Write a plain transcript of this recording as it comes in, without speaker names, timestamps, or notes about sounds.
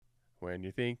When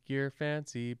you think you're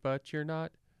fancy, but you're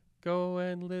not, go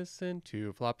and listen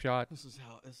to Flopshot. This is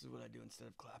what I do instead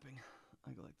of clapping. I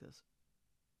go like this.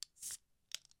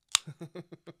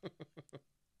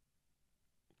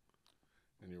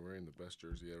 And you're wearing the best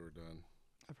jersey ever done.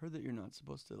 I've heard that you're not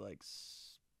supposed to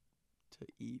to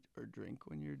eat or drink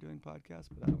when you're doing podcasts,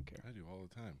 but I don't care. I do all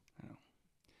the time. I know.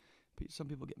 Some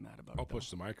people get mad about I'll it.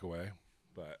 push the mic away,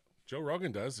 but Joe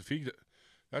Rogan does.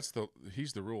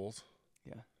 He's the rules.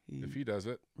 Yeah. If he does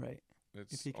it, right.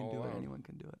 It's if he can all do it, around. anyone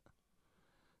can do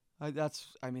it. That's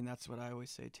what I always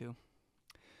say too.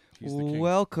 He's the king.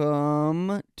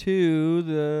 Welcome to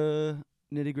the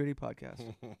Nitty Gritty Podcast.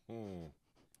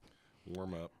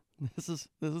 Warm up. This is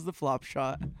the flop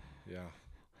shot. Yeah.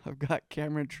 I've got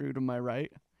Cameron Treu to my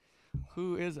right,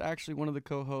 who is actually one of the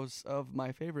co-hosts of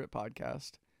my favorite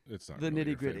podcast. It's not the really Nitty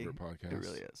your Gritty favorite podcast. It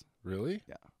really is. Really?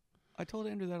 Yeah. I told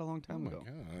Andrew that a long time ago.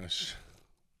 Oh my gosh.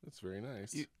 That's very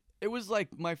nice. It was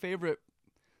like my favorite,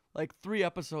 like 3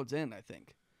 episodes in, I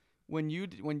think. When you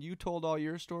told all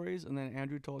your stories and then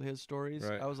Andrew told his stories,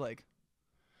 right. I was like,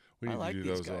 we need like to do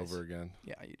these those guys. over again.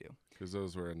 Yeah, you do. Because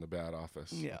those were in the bad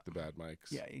office. Yeah. With the bad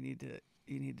mics. Yeah, you need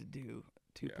to do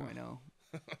 2.0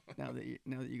 now that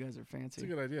you guys are fancy.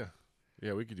 It's a good idea.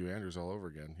 Yeah, we could do Andrews all over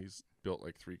again. He's built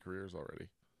like 3 careers already.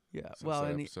 Yeah, Since well,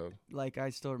 that and episode. I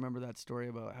still remember that story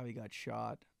about how he got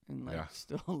shot and Yeah.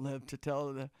 still lived to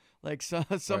tell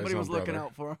somebody was looking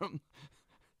out for him.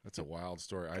 That's a wild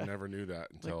story. I never knew that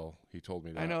until he told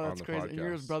me that. I know, on that's the crazy. Podcast. And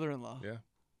you're his brother-in-law. Yeah.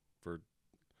 For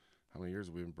how many years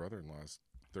have we been brother-in-laws?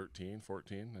 13,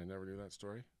 14. I never knew that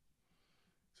story.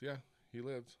 So yeah, he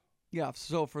lived. Yeah.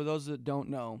 So for those that don't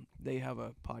know, they have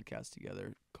a podcast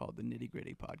together called the Nitty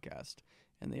Gritty Podcast,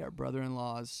 and they are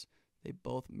brother-in-laws. They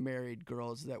both married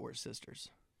girls that were sisters,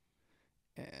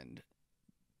 and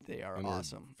they are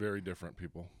awesome. Very different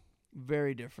people.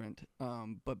 Very different,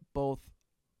 but both.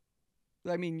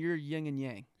 I mean, you're yin and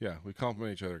yang. Yeah, we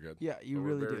complement each other good. Yeah, you But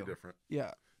really we're very do. different.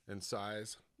 Yeah. In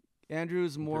size.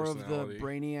 Andrew's more of the personality.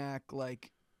 brainiac,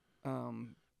 like,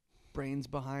 brains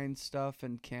behind stuff,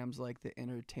 and Cam's like the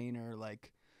entertainer,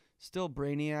 like, still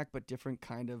brainiac, but different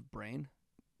kind of brain.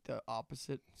 The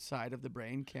opposite side of the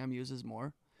brain Cam uses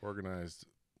more. Organized.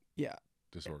 Yeah.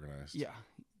 Disorganized. Yeah.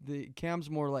 The Cam's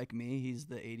more like me. He's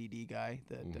the ADD guy.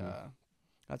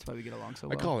 That's why we get along so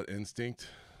well. I call it instinct.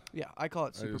 Yeah, I call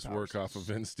it superpowers. I just work off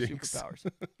of instincts. Superpowers.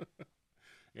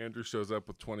 Andrew shows up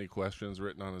with 20 questions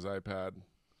written on his iPad,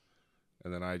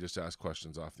 and then I just ask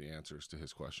questions off the answers to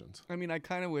his questions. I mean, I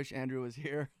kind of wish Andrew was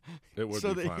here. It would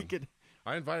so be that fun. he could.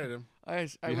 I invited him. I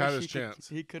He had his chance.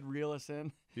 He could reel us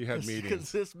in. He had Because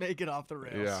meetings. this make it off the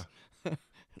rails. Yeah.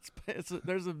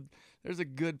 There's a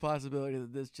good possibility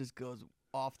that this just goes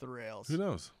off the rails. Who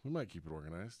knows? We might keep it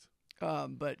organized.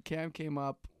 But Cam came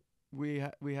up. We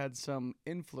had some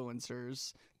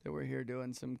influencers that were here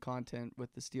doing some content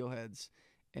with the Steelheads,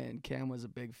 and Cam was a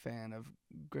big fan of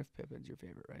Griff Pippin's your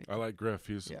favorite, right? I like Griff.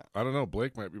 Yeah. I don't know.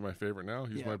 Blake might be my favorite now.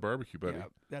 He's my barbecue buddy. Yeah,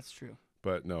 that's true.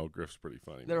 But no, Griff's pretty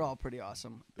funny. They're man. all pretty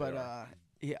awesome. They But are.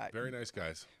 yeah, Very nice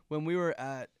guys. when we were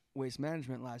at Waste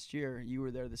Management last year, you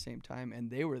were there the same time, and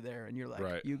they were there, and you're like,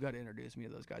 Right. you got to introduce me to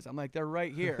those guys. I'm like, they're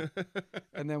right here.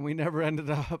 And then we never ended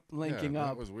up linking yeah, up.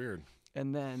 That was weird.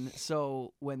 And then,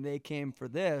 so when they came for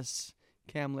this,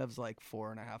 Cam lives like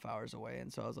 4.5 hours away.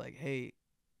 And so I was like, hey,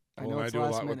 I know I it's do a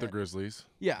last lot minute. with the Grizzlies.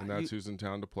 Yeah. And that's who's in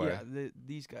town to play. Yeah,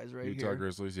 these guys right Utah here.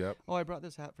 Grizzlies, yep. Oh, I brought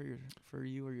this hat for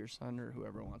you or your son or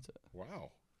whoever wants it.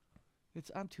 Wow.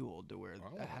 I'm too old to wear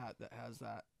Oh. a hat that has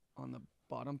that on the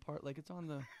bottom part. Like it's on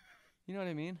the, you know what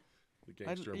I mean? The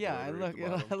gangster I embroidery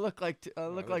at look the I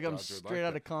look like I'm Dodger would straight like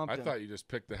out of Compton. I thought you just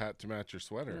picked the hat to match your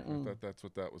sweater. Mm-mm. I thought that's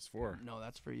what that was for. No,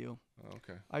 that's for you. Oh,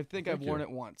 okay. I think Well, I've thank worn you.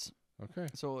 it once. Okay.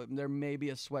 So there may be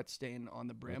a sweat stain on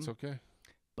the brim. That's okay.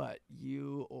 But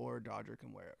you or Dodger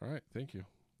can wear it. All right. Thank you.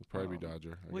 It'll probably be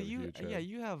Dodger. I Well, got a huge head.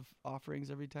 you have offerings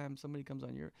every time somebody comes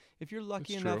on your. If you're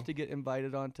lucky That's enough true. to get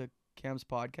invited onto Cam's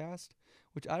podcast,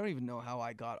 which I don't even know how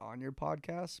I got on your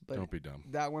podcast, but Don't be dumb.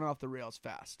 that went off the rails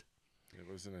fast. It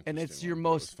was an And it's interesting your one, but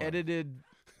it was most fun. edited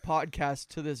podcast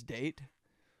to this date,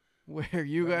 where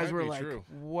you That guys might were be like, true.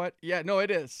 "What?" Yeah, no,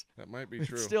 it is. That might be It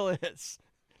true. still is.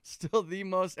 Still the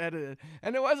most edited.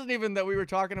 And it wasn't even that we were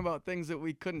talking about things that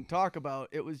we couldn't talk about.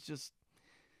 It was just,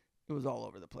 it was all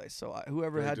over the place. So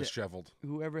whoever Very had to disheveled.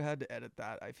 edit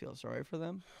that, I feel sorry for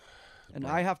them. And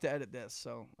Right. I have to edit this,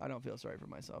 so I don't feel sorry for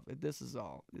myself. This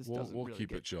doesn't We'll really keep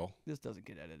get, it chill. This doesn't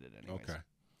get edited anyways. Okay.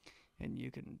 And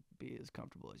you can be as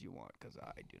comfortable as you want because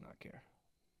I do not care.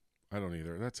 I don't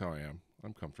either. That's how I am.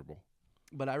 I'm comfortable.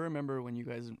 But I remember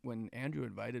when Andrew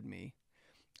invited me,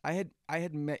 I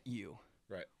had met you.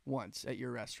 Right. once at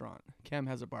your restaurant. Cam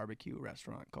has a barbecue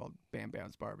restaurant called Bam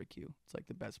Bam's Barbecue. It's like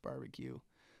the best barbecue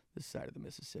this side of the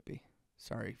Mississippi.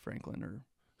 Sorry, Franklin or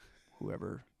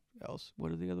whoever else.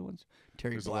 What are the other ones?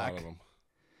 Terry There's Black. a lot of them.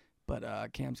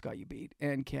 But Cam's got you beat.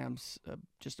 And Cam's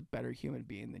just a better human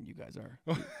being than you guys are.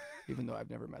 Even though I've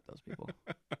never met those people.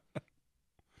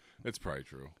 It's probably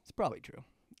true. It's probably true.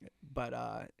 But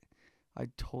I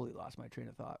totally lost my train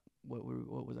of thought. What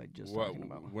was I just talking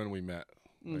about? When we met.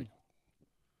 Like,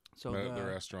 So met at the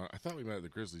restaurant. I thought we met at the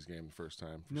Grizzlies game the first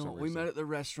time. For No, some we reason. met at the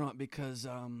restaurant because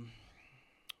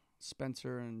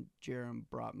Spencer and Jerem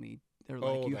brought me. They're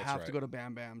like, you that's have to right. go to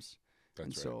Bam Bam's. That's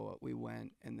and right. so we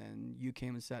went, and then you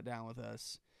came and sat down with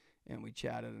us, and we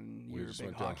chatted, and We you're a just big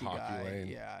went down hockey hockey guy. lane.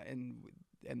 Yeah,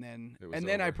 and then It was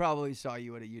I over. probably saw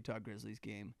you at a Utah Grizzlies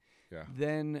game. Yeah.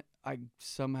 Then I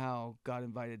somehow got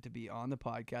invited to be on the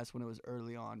podcast when it was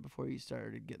early on, before you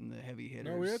started getting the heavy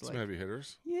hitters. No, we had some like- heavy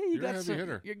hitters. Yeah, you You're a got heavy some.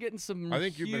 hitter. You're getting some. I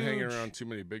think you've been hanging huge- around too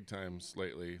many big times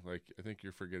lately. Like, I think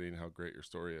you're forgetting how great your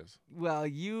story is. Well,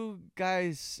 you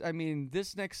guys, I mean,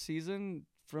 this next season,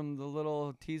 from the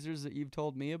little teasers that you've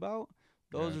told me about,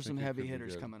 Yeah, those I are some think it heavy could be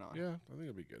hitters good. coming on. Yeah, I think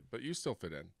it'll be good. But you still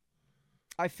fit in.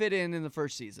 I fit in the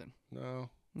first season. No.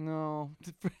 No.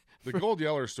 The Gold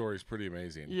Yeller story is pretty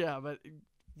amazing. Yeah, but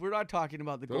we're not talking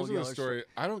about the Those Gold are the Yeller story.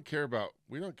 I don't care about.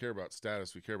 We don't care about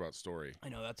status. We care about story. I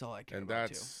know, that's all I care And about,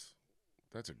 too.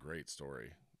 that's a great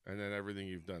story. And then everything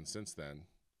you've done since then.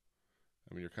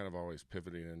 I mean, you're kind of always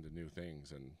pivoting into new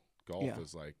things, and golf Yeah.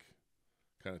 is like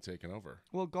kind of taking over.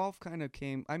 Well, golf kind of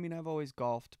came. I mean, I've always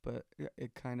golfed, but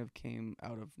it kind of came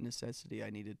out of necessity.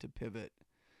 I needed to pivot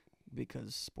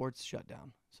because sports shut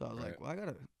down. So I was like, Right.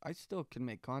 well, I still can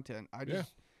make content. Yeah.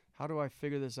 How do I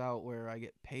figure this out where I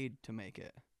get paid to make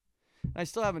it? I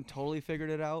still haven't totally figured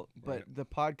it out, but Right. the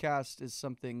podcast is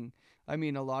something. I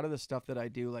mean, a lot of the stuff that I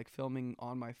do, like filming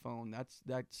on my phone,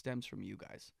 that stems from you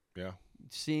guys. Yeah.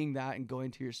 Seeing that and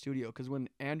going to your studio, because when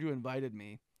Andrew invited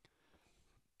me,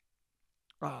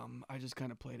 I just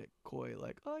kind of played it coy,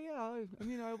 like, oh yeah, I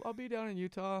mean, I'll be down in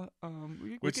Utah.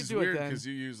 We Which could is do weird it then. because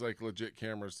you use like legit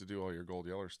cameras to do all your Gold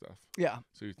Yeller stuff. Yeah,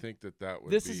 So you think that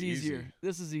would this be is easier. easy.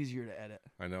 This is easier to edit.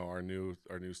 I know our new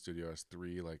studio has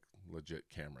 3 like legit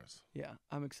cameras, Yeah,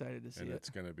 I'm excited to see and it. it's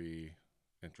gonna be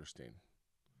interesting.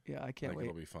 Yeah, I I can't think wait.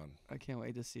 it'll be fun. I can't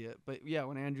wait to see it. But yeah,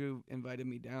 when Andrew invited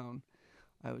me down,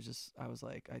 I was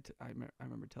like, I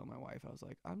remember telling my wife, I was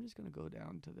like, I'm just gonna go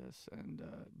down to this and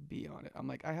be on it. I'm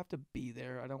like, I have to be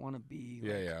there. I don't want to be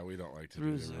like, We don't like to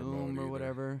through do the remote Zoom or either.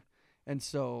 whatever. And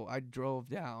so I drove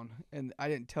down, and I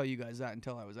didn't tell you guys that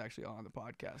until I was actually on the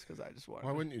podcast because I just wanted.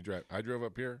 Why wouldn't you drive? I drove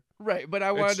up here. Right, but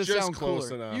I wanted to just sound close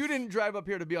cooler. enough. You didn't drive up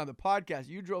here to be on the podcast.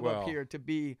 You drove up Well, here to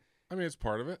be I mean, it's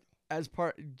part of it. as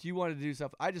part. Do you want to do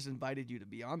stuff? I just invited you to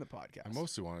be on the podcast. I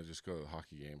mostly want to just go to the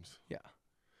hockey games. Yeah.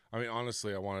 I mean,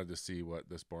 honestly, I wanted to see what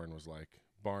this barn was like.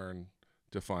 Barn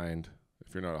defined,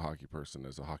 if you're not a hockey person,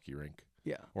 as a hockey rink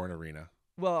Yeah. or an arena.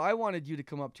 Well, I wanted you to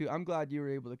come up too. I'm glad you were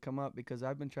able to come up because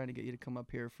I've been trying to get you to come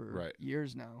up here for Right.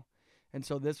 years now. And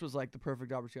so this was like the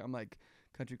perfect opportunity. I'm like,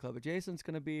 Country Club Adjacent's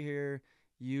going to be here.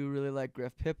 You really like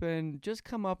Griff Pippin. Just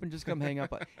come up and just come hang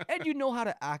up. And you know how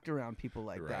to act around people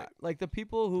like Right. that. Like the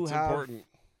people who It's have, important.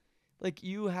 like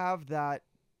you have that,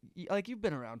 like you've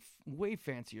been around way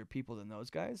fancier people than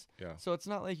those guys. Yeah. So it's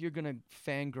not like you're going to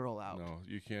fangirl out. No,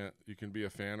 you can't. You can be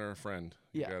a fan or a friend.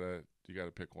 Yeah. You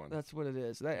gotta pick one. That's what it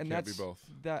is. That, and Can't that's be both.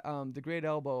 that. The Great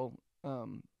Elbow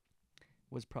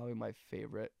was probably my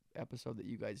favorite episode that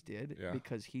you guys did Yeah.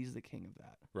 because he's the king of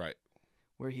that. Right.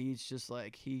 Where he's just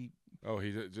like Oh,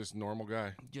 he's just normal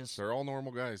guy. just They're all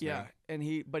normal guys. yeah, Man.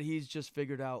 and he's just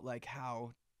figured out like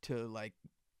how to like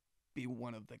be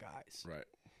one of the guys. Right.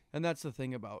 And that's the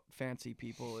thing about fancy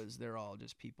people is they're all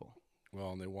just people.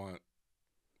 Well, and they want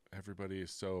everybody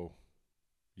is so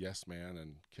yes man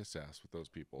and kiss ass with those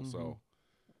people. So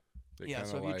they Yeah, kind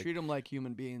so of if like you treat them like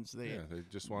human beings, they they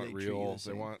just want they treat you real. the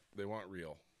same. They want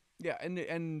real. Yeah,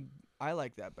 and I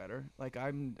like that better. Like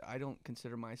I don't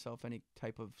consider myself any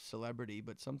type of celebrity,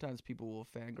 but sometimes people will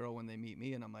fangirl when they meet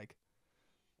me, and I'm like,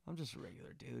 I'm just a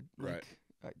regular dude. Like,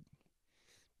 Right.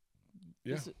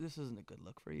 Yeah. This isn't a good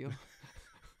look for you.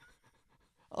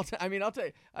 I'll tell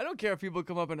you. I don't care if people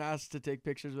come up and ask to take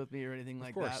pictures with me or anything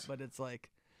like that, course. but it's like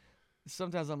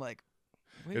sometimes I'm like,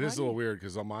 wait, It why is a do little you-" weird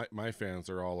because my fans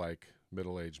are all like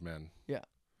middle-aged men. Yeah,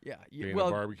 Being well,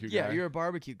 a barbecue yeah, guy. you're a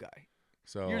barbecue guy.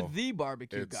 So You're the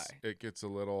barbecue guy. It gets a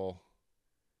little.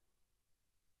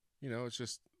 It's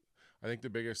just. I think the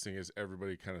biggest thing is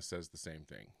everybody kind of says the same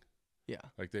thing. Yeah.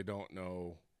 Like they don't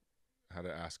know how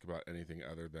to ask about anything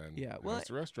other than Yeah, well, how's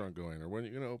the restaurant going or when are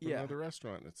you going to open Yeah. another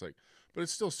restaurant. And it's like, but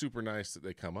it's still super nice that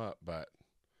they come up, but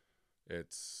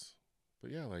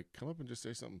but yeah, like come up and just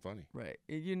say something funny. Right.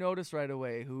 You notice right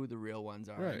away who the real ones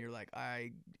are. Right. And you're like,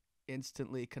 I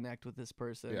instantly connect with this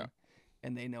person. Yeah.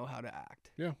 And they know how to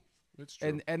act. Yeah, it's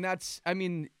true. And that's, I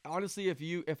mean, honestly,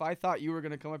 if I thought you were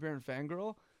going to come up here and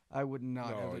fangirl, I would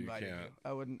not have invited you.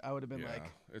 I would have been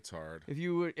like, it's hard. If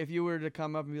you were to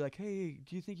come up and be like, hey,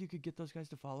 do you think you could get those guys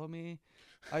to follow me?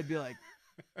 I'd be like,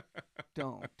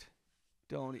 don't.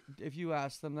 If you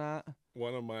ask them that.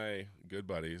 One of my good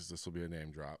buddies, this will be a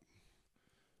name drop,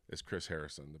 is Chris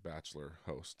Harrison, the Bachelor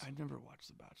host. I never watched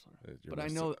The Bachelor, You're but I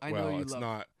missing- know well, you it's love.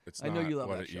 not. It's I not know you love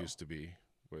what that it show. used to be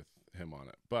with him on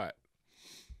it. But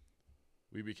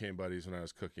we became buddies when I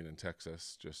was cooking in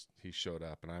Texas. Just he showed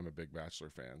up, and I'm a big Bachelor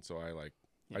fan, so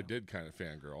I did kind of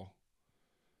fangirl.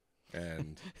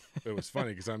 And it was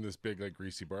funny because I'm this big, like,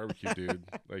 greasy barbecue dude,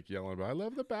 like, yelling about, I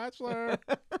love The Bachelor.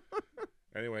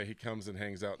 Anyway, he comes and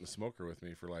hangs out in the smoker with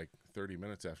me for, like, 30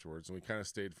 minutes afterwards. And we kind of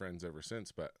stayed friends ever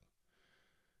since. But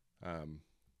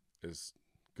as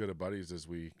good of buddies as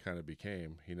we kind of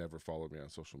became, he never followed me on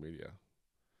social media.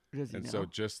 Does he And now? so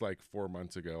just, like, 4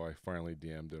 months ago, I finally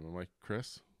DM'd him. I'm like,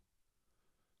 Chris,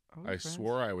 Are we I friends?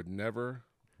 swore I would never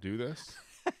do this.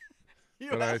 You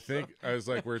But I asked think them. I was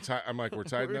like, we're tied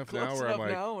enough close now where I'm enough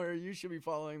like, now where you should be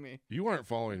following me. you aren't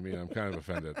following me. I'm kind of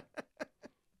offended.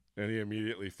 And he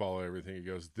immediately followed everything. He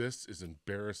goes, this is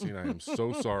embarrassing. I am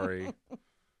so sorry.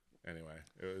 Anyway,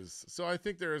 it was, so I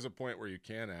think there is a point where you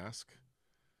can ask,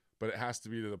 but it has to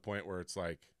be to the point where it's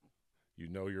like, you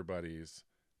know, your buddies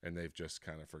and they've just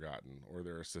kind of forgotten, or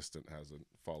their assistant hasn't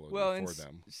followed you for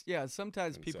them. Yeah,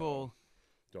 sometimes And people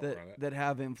Don't run it. that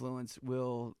have influence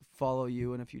will follow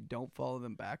you, and if you don't follow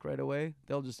them back right away,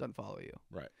 they'll just unfollow you.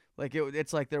 Right. Like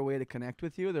it's like their way to connect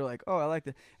with you. They're like, oh, I like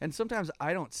that. And sometimes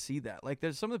I don't see that. Like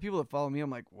there's some of the people that follow me. I'm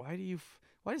like, why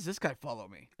does this guy follow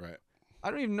me? Right. I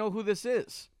don't even know who this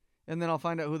is. And then I'll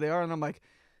find out who they are, and I'm like,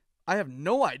 I have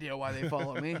no idea why they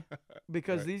follow me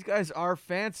because Right. these guys are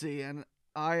fancy and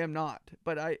I am not.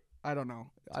 But I don't know.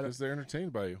 Because they're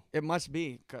entertained by you. It must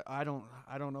be. I don't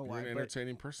know You're why. an But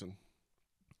entertaining person.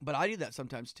 But I do that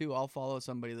sometimes too. I'll follow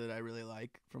somebody that I really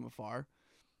like from afar.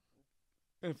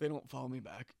 And if they don't follow me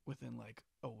back within like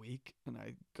a week and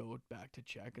I go back to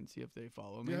check and see if they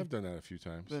follow me, Yeah, I've done that a few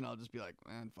times. then I'll just be like,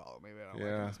 man, follow me. Maybe I don't like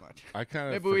Yeah. them as much. I kind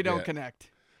of Maybe we don't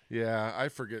connect. Yeah, I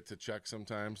forget to check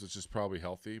sometimes, which is probably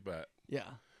healthy, but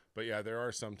Yeah. yeah, there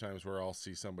are some times where I'll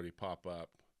see somebody pop up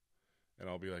and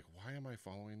I'll be like, why am I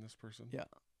following this person? Yeah.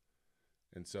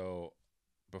 And so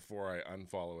before I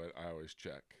unfollow it, I always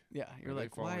check. Yeah. You're Are they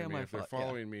like, why following am me? I If they're following?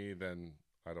 following me, then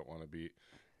I don't want to be.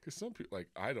 Because some people, like,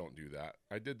 I don't do that.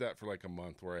 I did that for like a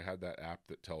month where I had that app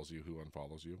that tells you who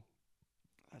unfollows you.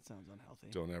 That sounds unhealthy.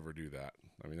 Don't ever do that.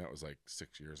 I mean, that was like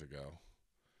 6 years ago.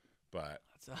 But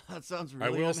That sounds really I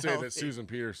will unhealthy. say that Susan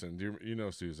Peterson, you know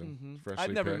Susan? Mhm. Freshly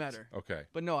I've never picked? met her. Okay.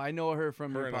 But no, I know her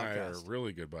from Her your and I are podcast.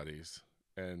 really good buddies.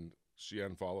 And she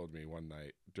unfollowed me one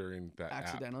night during that app.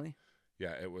 Accidentally?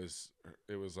 Yeah, it was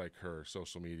like her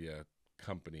social media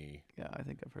company, Yeah, I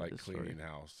think I've heard like this cleaning story.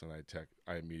 house, and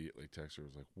I immediately texted her. I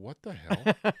was like, "What the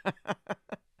hell?"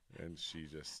 And she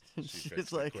She's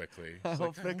fixed like, it quickly. I'll She's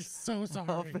like, I'm fix- so sorry.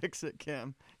 I'll fix it,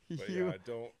 Cam. But You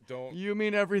yeah, don't you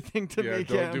mean everything to me, don't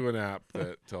Cam. do an app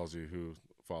that tells you who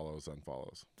follows,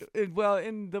 unfollows. Well,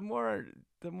 and the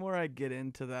more I get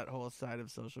into that whole side of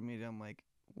social media, I'm like,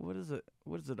 what does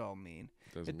it all mean?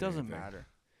 It mean doesn't anything. matter.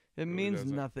 It Really means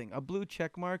doesn't. nothing. A blue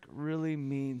check mark really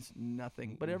means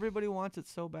nothing. But Mm-mm. everybody wants it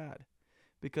so bad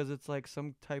because it's like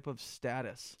some type of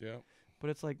status. Yeah. But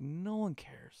it's like no one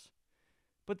cares.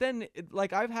 But then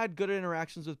like I've had good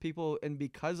interactions with people, and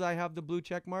because I have the blue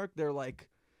check mark, they're like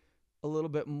a little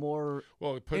bit more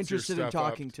Well, it puts interested your in stuff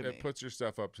talking up, to me. It puts your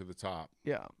stuff up to the top,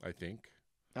 yeah. I think.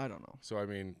 I don't know. So I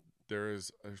mean,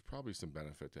 there's probably some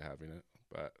benefit to having it.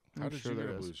 But how I'm did sure you get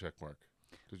there a is. blue check mark?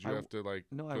 Did you I have to like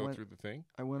no, I go went- through the thing?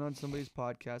 I went on somebody's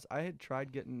podcast. I had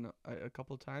tried getting a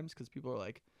couple times because people are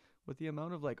like, with the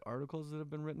amount of like articles that have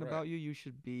been written Right. about you, you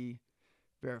should be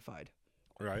verified.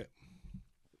 Right.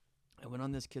 I went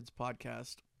on this kid's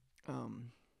podcast.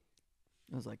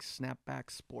 It was like Snapback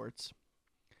Sports,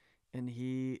 and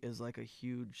he is like a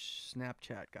huge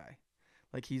Snapchat guy.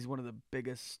 Like he's one of the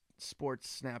biggest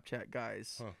sports Snapchat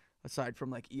guys, Huh. aside from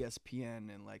like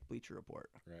ESPN and like Bleacher Report.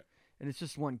 Right. And it's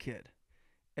just one kid.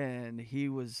 And he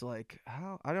was like,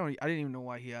 "How?" I didn't even know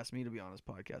why he asked me to be on his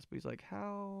podcast, but he's like,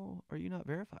 "How are you not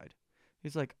verified?"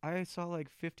 He's like, "I saw like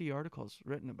 50 articles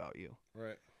written about you."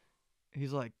 Right.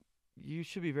 He's like, "You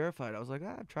should be verified." I was like,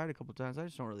 "I've tried a couple times. I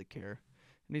just don't really care."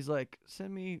 And he's like,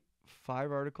 "Send me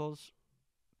 5 articles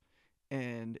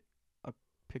and a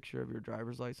picture of your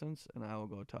driver's license, and I will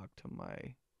go talk to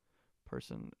my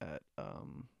person at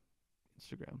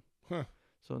Instagram. Huh.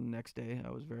 So the next day I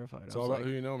was verified. It's I was all about like,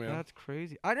 who you know, man. that's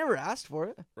crazy. I never asked for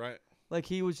it. Right. Like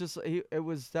he was just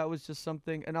that was just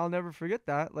something, and I'll never forget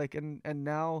that. Like and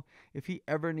now if he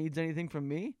ever needs anything from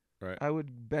me, Right. I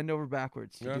would bend over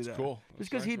backwards to do That's that. cool. Just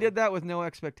because he did that with no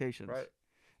expectations. Right.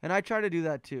 And I try to do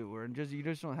that too, where you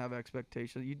just don't have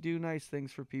expectations. You do nice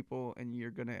things for people, and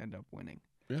you're gonna end up winning.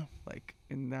 Yeah. Like,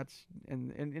 and that's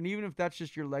and even if that's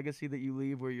just your legacy that you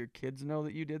leave, where your kids know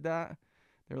that you did that,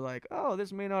 they're like, oh,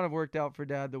 this may not have worked out for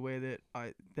Dad the way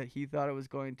that he thought it was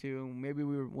going to. Maybe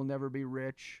we'll never be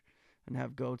rich and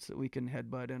have goats that we can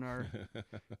headbutt in our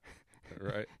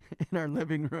right in our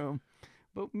living room.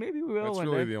 But maybe we will. That's one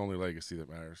really day. the only legacy that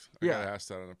matters. I got asked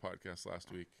that on a podcast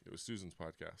last week. It was Susan's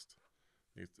podcast.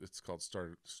 It's called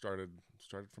Started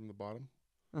from the Bottom.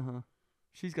 Uh-huh.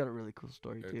 She's got a really cool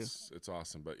story too. It's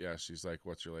awesome. But yeah, she's like,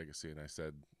 what's your legacy? And I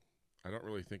said, I don't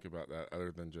really think about that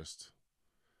other than just,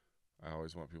 I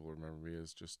always want people to remember me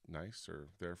as just nice or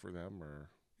there for them, or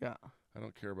yeah. I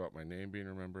don't care about my name being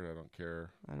remembered. I don't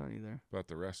care. I don't either. About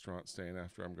the restaurant staying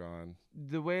after I'm gone.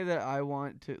 The way that I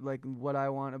want to, like, what I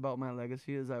want about my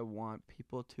legacy is I want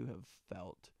people to have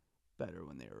felt better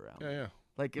when they were around. Yeah.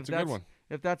 Like that's a good one.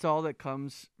 If that's all that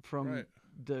comes from Right.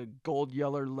 the Gold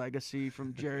Yeller legacy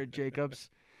from Jared Jacobs,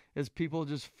 is people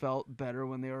just felt better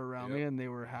when they were around me and they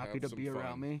were happy Have to some be fun.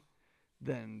 around me,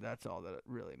 then that's all that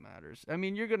really matters. I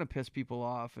mean, you're gonna piss people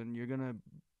off, and you're gonna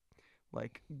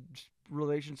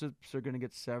relationships are gonna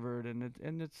get severed,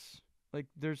 and it's like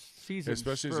there's seasons,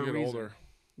 especially as for you a get reason. older.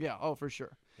 Yeah. Oh, for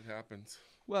sure. It happens.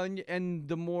 Well, and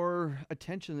the more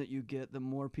attention that you get, the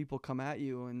more people come at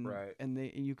you, and Right. and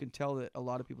you can tell that a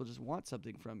lot of people just want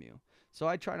something from you. So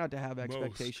I try not to have Most.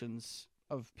 expectations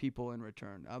of people in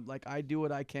return. Like, I do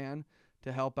what I can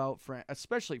to help out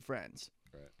especially friends.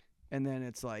 Right. And then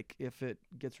it's like, if it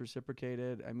gets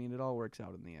reciprocated, I mean, it all works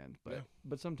out in the end. But Yeah.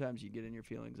 but sometimes you get in your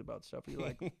feelings about stuff. You're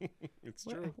like, It's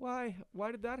true. Why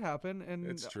did that happen? And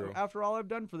It's true. after all I've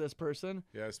done for this person.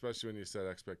 Yeah, especially when you set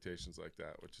expectations like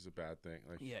that, which is a bad thing.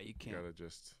 Like, Yeah, you you can't. gotta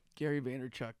just Gary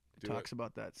Vaynerchuk Do talks it.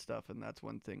 about that stuff, and that's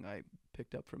one thing I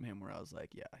picked up from him where I was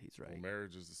like, yeah, he's right. Well,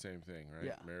 marriage is the same thing, right?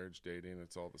 Yeah. Marriage, dating,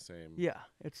 it's all the same. Yeah,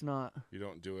 it's not You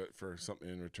don't do it for something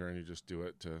in return. You just do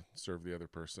it to serve the other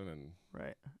person, and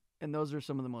right. And those are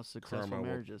some of the most successful Karma will-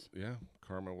 marriages.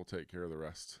 karma will take care of the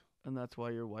rest. And that's why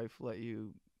your wife let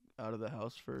you out of the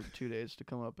house for 2 days to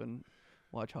come up and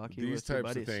watch hockey These with your types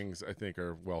buddies. of things, I think,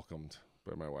 are welcomed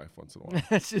by my wife once in a while.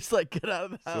 It's just like, get out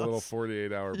of the It's a little house.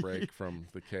 48-hour break from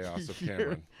the chaos of You're-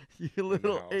 Cameron. You the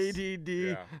little house. ADD.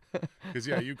 Yeah. Because,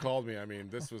 you called me. I mean,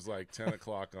 this was like 10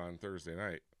 o'clock on Thursday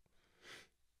night.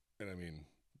 And, I mean,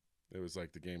 it was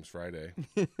like the game's Friday.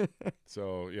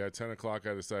 So, 10 o'clock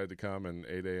I decided to come, and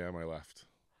 8 a.m. I left.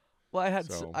 Well,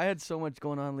 So- I had so much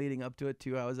going on leading up to it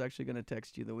too. I was actually going to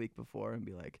text you the week before and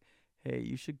be like, "Hey,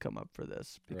 you should come up for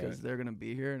this because Right. they're going to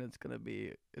be here and it's going to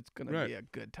be Right. be a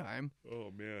good time."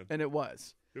 Oh, man. And it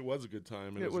was. It was a good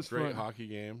time. And It it was was a great fun. hockey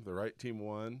game. The right team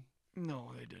won.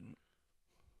 No, they didn't.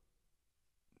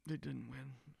 They didn't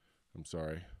win. I'm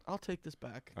sorry. I'll take this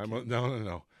back.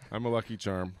 No. I'm a lucky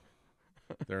charm.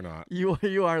 They're not. You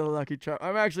are the lucky charm.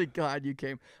 I'm actually glad you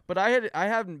came, but I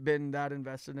haven't been that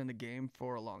invested in a game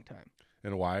for a long time.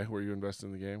 And why were you invested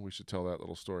in the game? We should tell that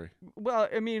little story. Well,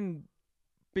 I mean,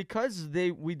 because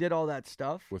we did all that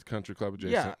stuff With Country Club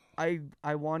adjacent? Yeah,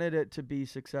 I wanted it to be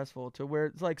successful to where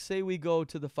it's like, say we go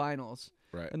to the finals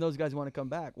Right. and those guys want to come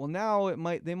back. Well, now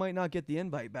they might not get the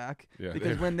invite back Yeah,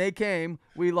 because when they came,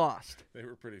 we lost. They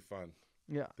were pretty fun.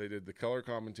 Yeah. They did the color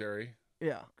commentary.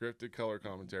 Yeah. Griff did color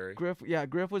commentary.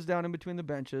 Griff was down in between the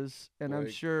benches, and I'm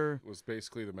Blake sure. Was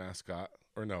basically the mascot.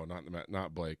 Or no,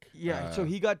 not Blake. Yeah, so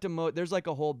he got demoted. There's like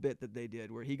a whole bit that they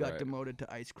did where he got Right. demoted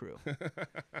to ice crew.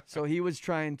 So he was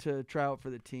trying to try out for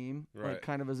the team, Right. like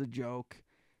kind of as a joke.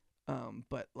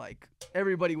 But like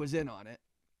everybody was in on it.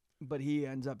 But he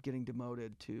ends up getting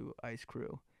demoted to ice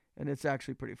crew. And it's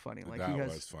actually pretty funny. Like that he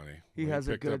has was funny. he When has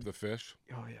a picked up good- the fish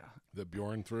Oh yeah. that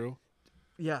Bjorn threw.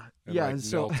 Yeah. And yeah, like and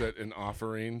so knelt it in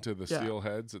offering to the Yeah.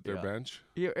 steelheads at their Yeah. bench.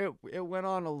 it went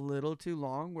on a little too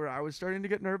long where I was starting to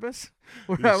get nervous.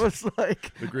 Where These- I was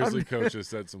like The Grizzly coach has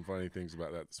said some funny things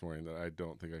about that this morning that I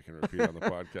don't think I can repeat on the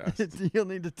podcast. You'll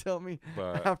need to tell me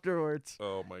But afterwards.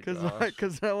 oh my Because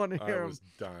gosh, I want to I hear him. was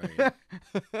dying.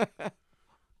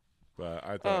 But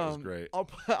I thought it was great.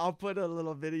 I'll put a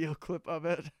little video clip of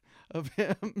it, of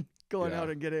him going Yeah. out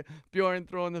and getting Bjorn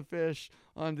throwing the fish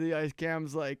onto the ice.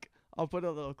 Cam's like, I'll put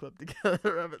a little clip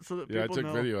together of it so that Yeah, I people took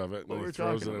know. video of it, what and we're he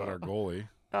throws it talking at our about. goalie.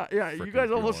 Yeah, you Frickin'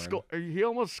 guys almost Bjorn. scored. He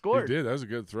almost He scored. did. That was a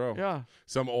good throw. Yeah.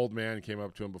 Some old man came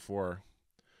up to him before,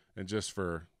 and just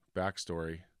for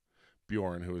backstory,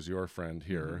 Bjorn, who is your friend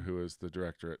here, Mhm. who is the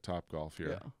director at Top Golf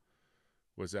here, Yeah.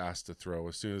 was asked to throw,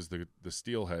 as soon as the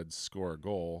steelheads score a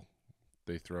goal,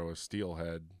 they throw a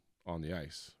steelhead on the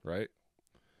ice, right?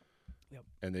 Yep.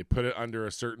 And they put it under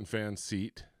a certain fan's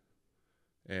seat,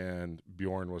 and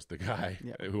Bjorn was the guy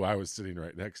who I was sitting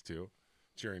right next to,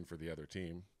 cheering for the other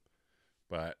team.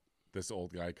 But this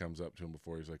old guy comes up to him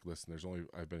before. He's like, listen,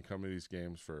 I've been coming to these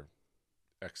games for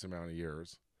X amount of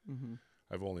years. Mm-hmm.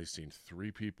 I've only seen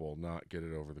 3 people not get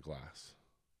it over the glass.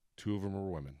 2 of them were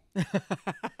women.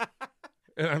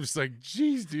 And I'm just like,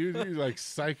 geez, dude, you're like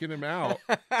psyching him out.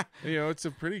 You know, it's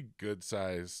a pretty good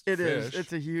sized fish. It is.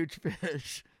 It's a huge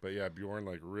fish. But yeah, Bjorn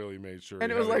like really made sure. And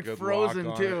he it was had a like good frozen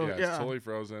lock on too. it. Yeah, it's totally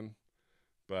frozen.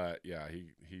 But yeah,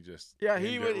 he just he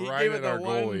aimed it right gave at it our the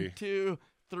goalie. 1, 2,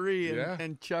 3 Yeah.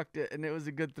 and chucked it, and it was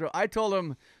a good throw. I told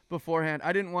him beforehand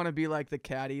I didn't want to be like the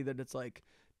caddy that it's like,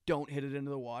 don't hit it into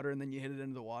the water, and then you hit it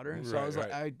into the water. So I was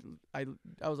like, I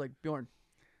was like, Bjorn,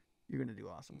 you're gonna do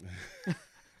awesome.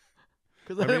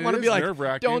 Because I didn't want to be like,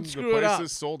 don't screw it up. The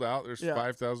place is sold out. There's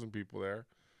 5,000 people there,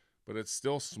 but it's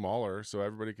still smaller, so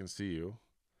everybody can see you.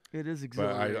 It is But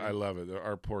exhilarating. I love it.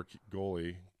 Our poor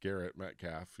goalie, Garrett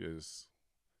Metcalf,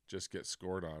 just gets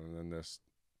scored on, and then this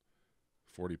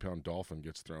 40-pound dolphin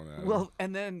gets thrown at him. Well,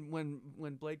 and then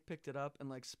when Blake picked it up and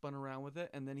like spun around with it,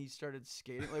 and then he started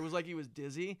skating. It was like he was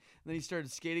dizzy, and then he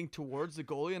started skating towards the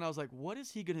goalie, and I was like, what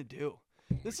is he gonna do?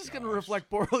 This is going to reflect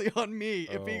poorly on me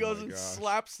if he goes and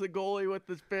slaps the goalie with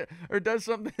this bit or does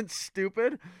something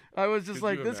stupid. I was just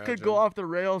like, this could go off the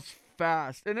rails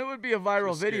fast, and it would be a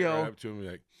viral video. Right up to him, and be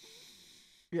like,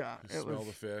 yeah, smell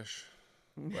the fish.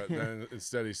 But then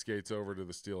instead he skates over to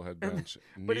the steelhead bench,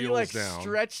 but he like down.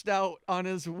 Stretched out on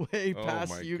his way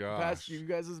past you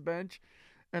guys' bench,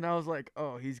 and I was like,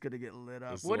 oh, he's gonna get lit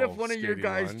up. What if one of your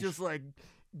guys just like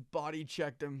body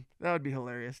checked him? That would be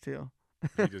hilarious too.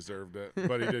 He deserved it,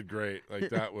 but he did great. Like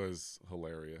that was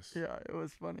hilarious. Yeah, it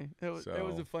was funny. It was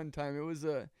a fun time. It was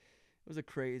a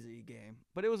crazy game,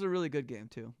 but it was a really good game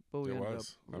too. But we ended up.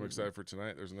 I'm excited for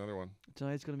tonight. There's another one.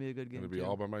 Tonight's gonna be a good game. Gonna be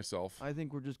all by myself. I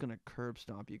think we're just gonna curb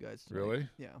stomp you guys tonight. Really?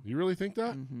 Yeah. You really think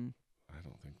that? Mm-hmm. I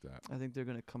don't think that. I think they're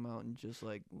gonna come out and just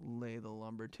like lay the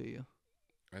lumber to you.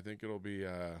 I think it'll be.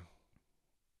 I'm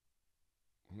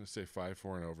gonna say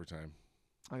 5-4 in overtime.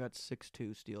 I got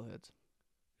 6-2 Steelheads.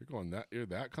 You're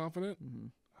that confident? Mm-hmm.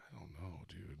 I don't know,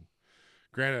 dude.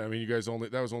 Granted, I mean, you guys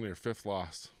that was only your 5th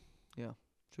loss. Yeah.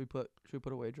 Should we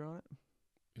put a wager on it?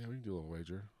 Yeah, we can do a little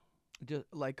wager. Just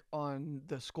like on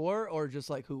the score, or just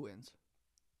like who wins?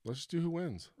 Let's just do who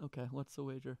wins. Okay, what's the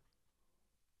wager?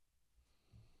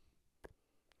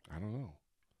 I don't know.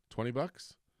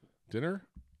 $20? Dinner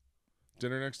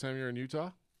next time you're in Utah?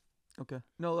 Okay.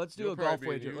 No, let's do a golf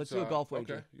wager. Let's do a golf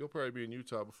wager. Okay. You'll probably be in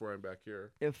Utah before I'm back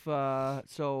here. If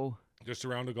so just a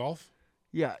round of golf?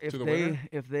 Yeah, if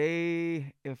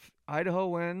Idaho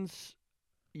wins,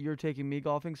 you're taking me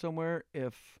golfing somewhere.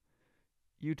 If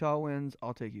Utah wins,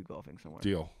 I'll take you golfing somewhere.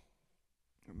 Deal.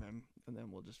 And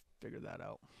then we'll just figure that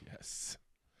out. Yes.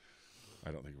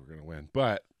 I don't think we're going to win,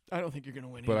 but I don't think you're going to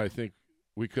win But either. I think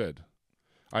we could.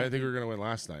 I didn't think we were going to win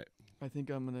last night. I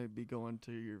think I'm going to be going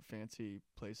to your fancy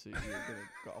place that you're going to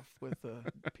golf with a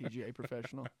PGA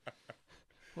professional.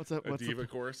 What's that? What's Diva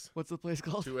course? What's the place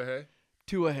called? Tuahey.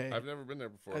 Tuahey. I've never been there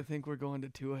before. I think we're going to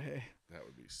Tuahey. That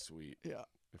would be sweet. Yeah.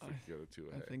 If we could go to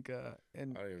Tuahey. I think,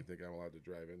 and I don't even think I'm allowed to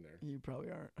drive in there. You probably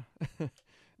aren't.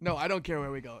 No, I don't care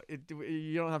where we go.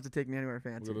 You don't have to take me anywhere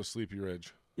fancy. We'll go to Sleepy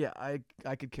Ridge. Yeah, I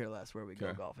could care less where we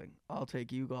go golfing. I'll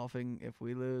take you golfing if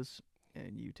we lose,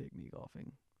 and you take me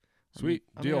golfing. Sweet.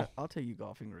 Deal. I'll take you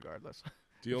golfing regardless.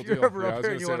 Deal. If you're ever up I was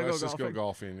here and you going to wanna say, let's go just go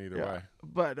golfing either way.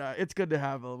 But it's good to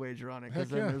have a wager on it because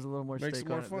then there's a little more Makes stake it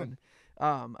more on fun. it.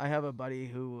 I have a buddy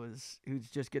who's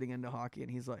just getting into hockey,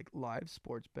 and he's like, live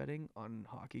sports betting on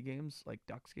hockey games, like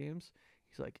Ducks games.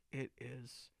 He's like, it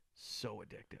is so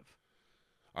addictive.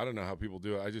 I don't know how people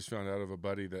do it. I just found out of a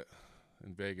buddy that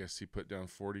in Vegas, he put down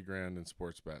 $40,000 in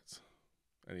sports bets.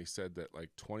 And he said that like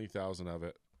 20,000 of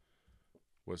it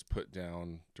was put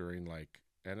down during like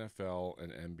NFL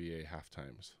and NBA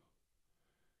halftimes.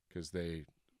 Because they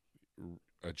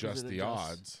adjust the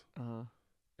odds.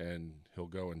 And he'll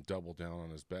go and double down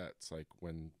on his bets like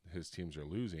when his teams are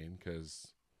losing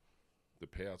because the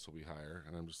payouts will be higher.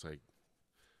 And I'm just like,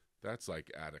 that's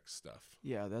like addict stuff.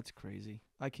 Yeah, that's crazy.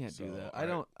 I can't do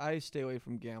that. I stay away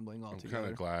from gambling altogether. I'm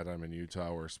kind of glad I'm in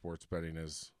Utah where sports betting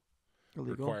is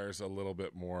illegal. Requires a little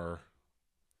bit more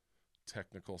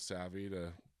technical savvy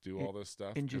to do all this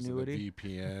stuff. Ingenuity. Because of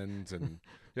the VPNs and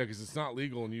because it's not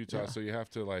legal in Utah, so you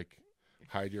have to like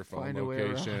hide your phone Find a way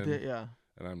around location. it, yeah.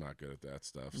 And I'm not good at that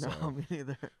stuff. No, So. me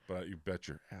neither. But you bet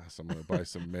your ass I'm going to buy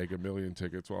some Mega Million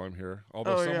tickets while I'm here.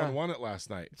 Although Oh, someone yeah. won it last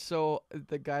night. So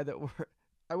the guy that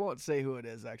I won't say who it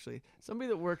is, actually. Somebody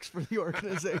that works for the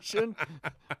organization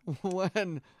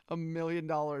won $1 million in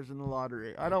the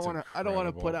lottery. I don't want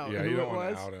to put out Yeah, who you don't it want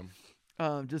was. to out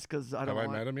him. Just because I don't. Have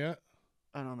I met him yet?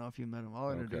 I don't know if you met him.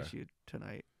 I'll introduce you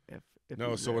tonight. If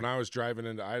No. he's So there. when I was driving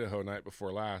into Idaho night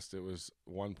before last, it was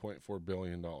 $1.4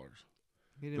 billion.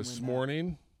 He didn't This win that.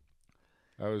 morning,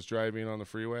 I was driving on the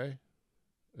freeway.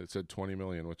 It said 20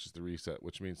 million, which is the reset,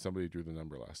 which means somebody drew the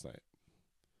number last night.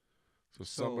 So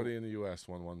somebody in the U.S.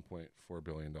 won $1.4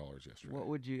 billion yesterday. What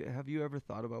would you have you ever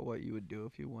thought about what you would do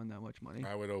if you won that much money?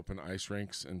 I would open ice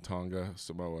rinks in Tonga,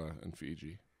 Samoa, and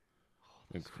Fiji,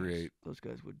 and create Those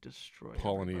guys would destroy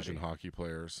Polynesian everybody. hockey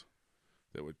players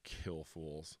that would kill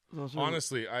fools. Those are-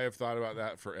 Honestly, I have thought about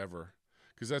that forever,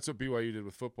 because that's what BYU did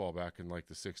with football back in like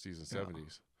the 60s and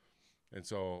 70s. And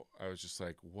so I was just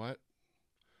like,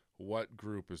 what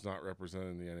group is not represented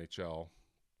in the NHL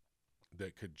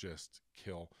that could just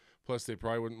kill? Plus, they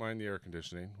probably wouldn't mind the air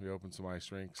conditioning. We open some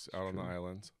ice rinks out on the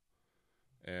islands,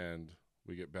 and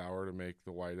we get Bauer to make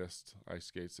the widest ice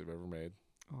skates they've ever made.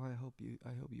 Oh, I hope you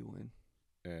win.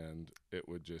 And it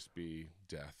would just be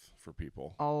death for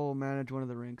people. I'll manage one of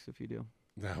the rinks if you do.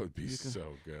 That would be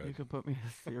so You good. can put me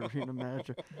as the arena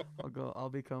manager. I'll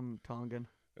become Tongan.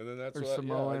 And then that's or what I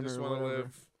Samoan just or want to whatever.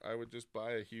 live. I would just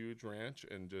buy a huge ranch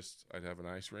and I'd have an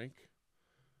ice rink,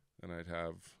 and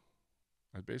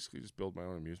I'd basically just build my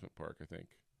own amusement park, I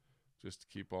think, just to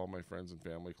keep all my friends and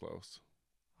family close.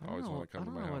 I Always don't know, wanna come I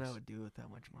to don't my know what I house. would do with that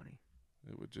much money.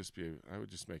 It would just I would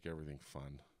just make everything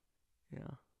fun,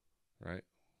 Yeah, right?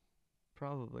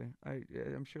 probably.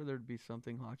 I'm sure there'd be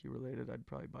something hockey related. I'd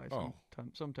probably buy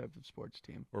some type of sports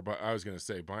team. Or I was going to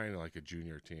say buying like a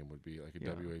junior team would be like a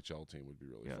Yeah. WHL team would be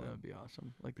really Yeah, fun. that would be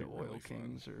awesome. Like Be the really Oil fun.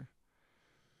 Kings or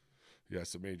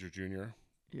Yes, a major junior.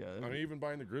 yeah. I mean, even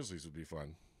buying the Grizzlies would be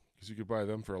fun, because you could buy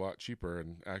them for a lot cheaper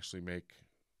and actually make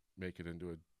it into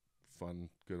a fun,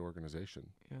 good organization.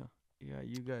 yeah.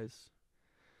 You guys.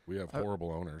 We have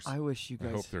horrible owners. I wish you guys.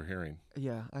 I hope they're hearing.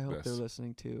 Yeah, I hope they're this.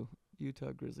 listening too.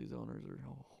 Utah Grizzlies owners are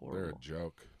horrible. They're a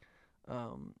joke.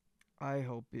 I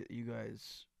hope you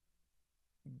guys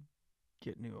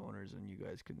get new owners and you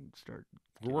guys can start.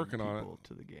 We're working on it. people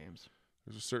to the games.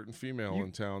 There's a certain female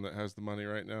in town that has the money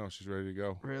right now. She's ready to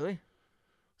go. Really?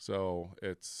 So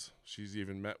she's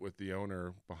even met with the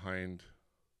owner behind.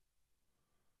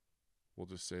 We'll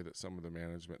just say that some of the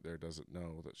management there doesn't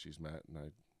know that she's met,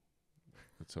 and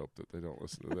let's hope that they don't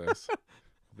listen to this.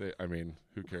 I mean,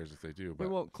 who cares if they do? We But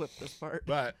won't clip this part.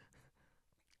 But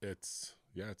it's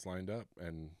lined up,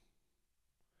 and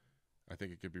I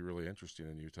think it could be really interesting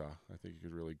in Utah. I think it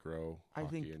could really grow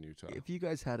hockey in Utah. If you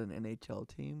guys had an NHL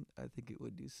team, I think it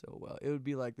would do so well. It would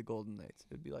be like the Golden Knights.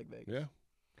 It would be like Vegas. Yeah,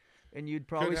 And you'd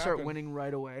probably start happen. winning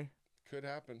right away. could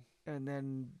happen. And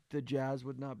then the Jazz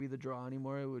would not be the draw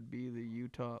anymore. It would be the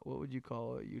Utah. What would you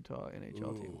call a Utah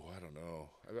NHL team? Ooh, I don't know.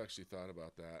 I've actually thought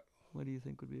about that. What do you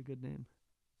think would be a good name?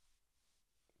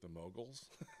 The Moguls.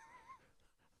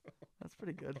 That's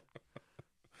pretty good.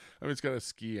 I mean, it's got a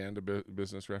ski and a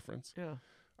business reference. Yeah.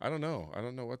 I don't know. I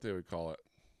don't know what they would call it.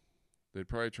 They'd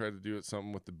probably try to do it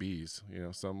something with the bees.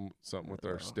 Something with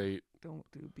our state. Don't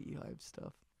do beehive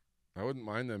stuff. I wouldn't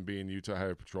mind them being Utah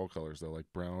Highway Patrol colors though, like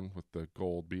brown with the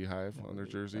gold beehive on their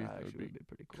jersey. That That would be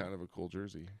pretty cool. kind of a cool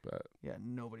jersey, but Yeah,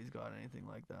 nobody's got anything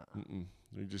like that.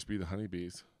 it'd just be the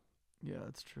honeybees. Yeah,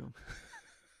 that's true.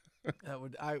 That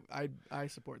would I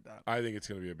support that. I think it's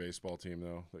going to be a baseball team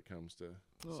though that comes to.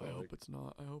 Oh, Salt I hope Lake. it's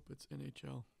not. I hope it's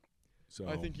NHL. So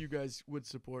I think you guys would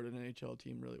support an NHL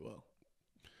team really well.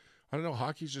 I don't know.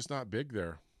 Hockey's just not big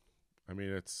there. I mean,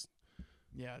 it's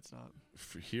Yeah, it's not.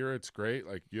 here. It's great.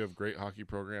 Like you have great hockey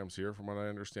programs here, from what I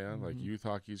understand. Like Mhm. youth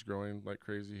hockey's growing like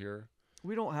crazy here.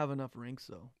 We don't have enough rinks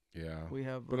though. Yeah, We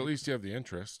have but at least you have the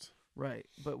interest. right.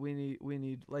 But we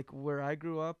need like where I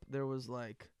grew up, there was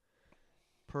like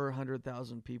per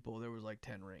 100,000 people, there was like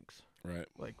 10 rinks. Right.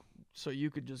 Like so you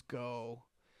could just go.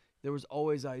 There was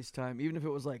always ice time, even if it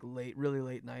was like really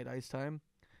late night ice time.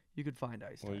 You could find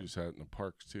ice Well, time. you just had it in the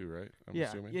parks too, right? I'm yeah,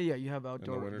 assuming. yeah. You have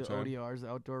outdoor the wintertime? ODRs, the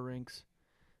outdoor rinks.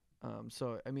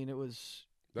 So I mean, it was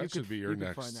you That should could- be your you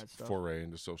could find next that stuff. foray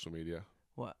into social media.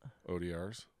 What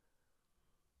ODRs.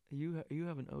 you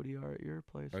have an ODR at your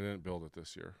place? I didn't build it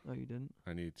this year. Oh, you didn't?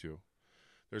 I need to.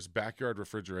 There's backyard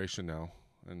refrigeration now,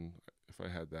 and if I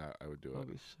had that, I would do That'd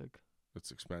it. be sick.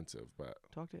 It's expensive, but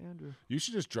Talk to Andrew. you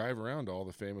should just drive around to all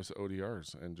the famous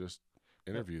ODRs and just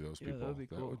interview those yeah, people. that would be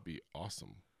cool. That would be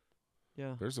awesome.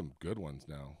 Yeah. There's some good ones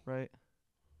now. Right.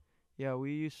 Yeah,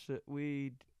 we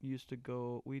used to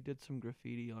go. We did some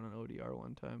graffiti on an ODR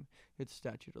one time. It's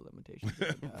statute of limitations.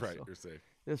 Right, so you're safe.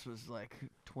 this was like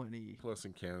 20, Plus,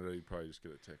 in Canada, you'd probably just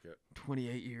get a ticket.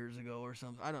 28 years ago or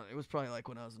something. I don't know. It was probably like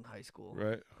when I was in high school.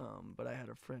 Right. But I had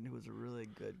a friend who was a really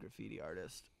good graffiti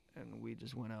artist, and we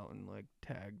just went out and like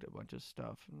tagged a bunch of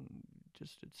stuff and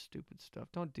just did stupid stuff.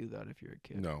 Don't do that if you're a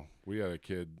kid. No, we had a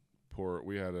kid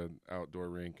we had an outdoor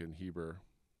rink in Heber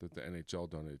that the NHL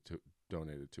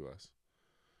donated to us,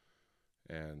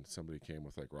 and somebody came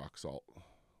with like rock salt,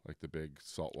 like the big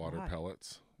saltwater Why?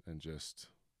 pellets, and just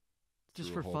threw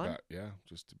For a whole fun.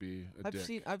 just to be a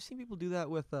dick. I've seen people do that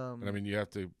with And I mean, you have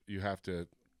to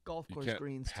golf you course can't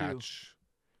greens too. patch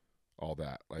all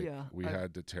that. Like Yeah, we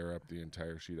had to tear up the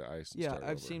entire sheet of ice. And Yeah, start I've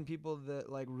over. seen people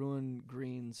that like ruin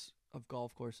greens of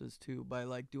golf courses too by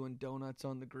like doing donuts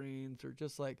on the greens or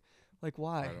just like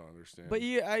why? I don't understand. But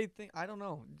yeah, I don't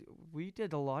know. We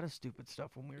did a lot of stupid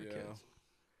stuff when we were Yeah. kids,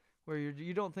 where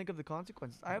you don't think of the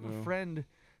consequences. I have No. a friend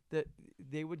that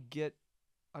they would get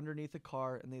underneath a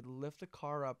car and they'd lift the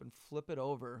car up and flip it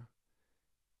over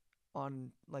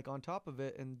on top of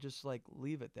it and just like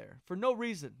leave it there for no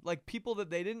reason. Like people that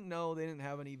they didn't know, they didn't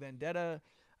have any vendetta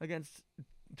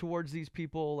towards these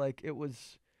people. Like it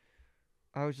was,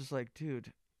 I was just like,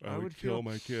 dude, I would kill feel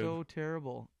my kid. so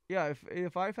terrible. Yeah,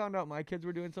 if I found out my kids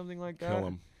were doing something like that, Kill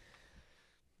him.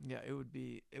 yeah, it would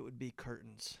be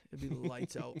curtains. It'd be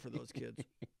lights out for those kids.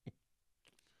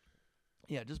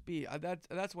 Yeah, just be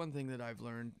that's one thing that I've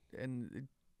learned, and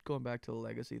going back to the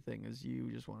legacy thing is you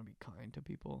just want to be kind to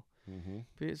people.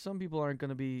 Mm-hmm. Some people aren't going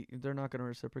to be, they're not going to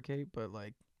reciprocate, but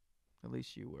like at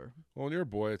least you were. Well, when you're a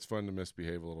boy, it's fun to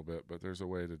misbehave a little bit, but there's a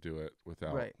way to do it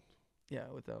without. Right. Yeah,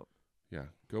 without. Yeah,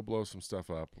 go blow some stuff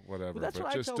up, whatever. that's But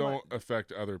what I just tell don't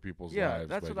affect other people's Yeah, lives.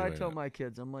 that's by what I doing tell it. my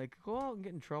kids. I'm like, go out and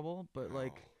get in trouble, but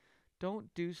like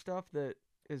don't do stuff that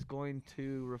is going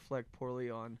to reflect poorly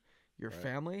on your Right.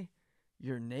 family,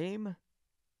 your name,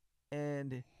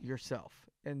 and yourself.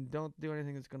 And don't do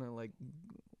anything that's going to like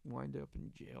wind up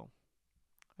in jail.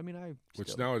 I mean,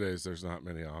 Which nowadays there's not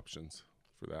many options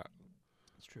for that.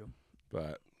 It's true.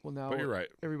 But Well, you're right.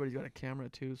 Everybody's got a camera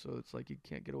too, so it's like you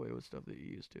can't get away with stuff that you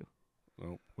used to.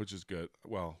 No, which is good.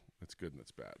 Well, it's good and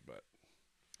it's bad, but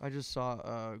I just saw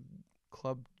a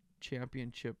club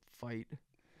championship fight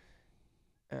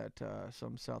at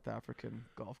some South African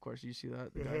golf course. You see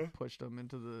that? The guy pushed him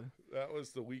into the that was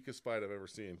the weakest fight I've ever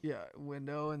seen.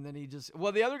 window, and then he just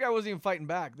the other guy wasn't even fighting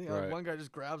back. Right. One guy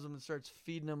just grabs him and starts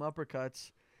feeding him uppercuts,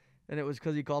 and it was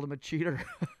because he called him a cheater.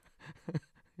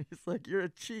 He's like, "You're a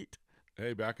cheat."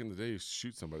 Hey, back in the day, you used to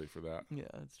shoot somebody for that. Yeah,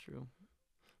 that's true.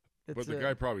 But the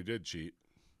guy probably did cheat.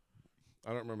 I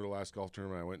don't remember the last golf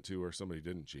tournament I went to where somebody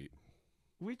didn't cheat.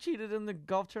 We cheated in the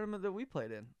golf tournament that we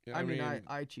played in. Yeah, I mean, mean,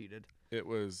 I cheated. It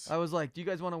was. I was like, "Do you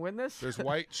guys want to win this?" There's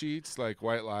white cheats, like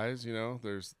white lies. You know,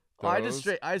 there's. I those.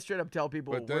 straight up tell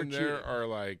people. But we're then there cheating.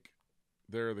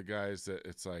 are the guys that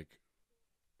it's like,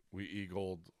 we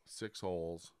eagled 6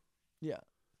 holes. Yeah.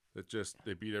 That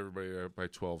they beat everybody up by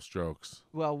 12 strokes.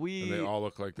 Well, and they all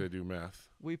look like they do meth.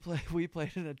 we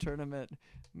played in a tournament.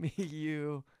 Me,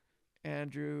 you,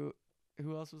 Andrew.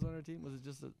 Who else was on our team? Was it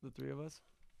just the three of us?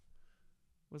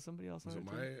 Was somebody else on Was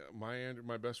our it team? my Andrew,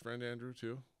 my best friend Andrew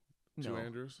too? No. 2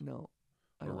 Andrews? No.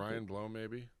 I Or don't Ryan think- Blow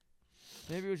maybe?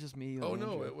 Maybe it was just me. You Oh and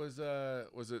no, Andrew. it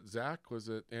was it Zach? Was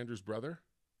it Andrew's brother?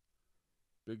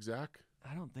 Big Zach?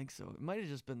 I don't think so. It might have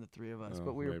just been the three of us, Oh,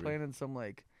 but we were maybe. playing in some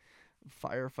like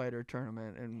firefighter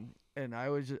tournament, and I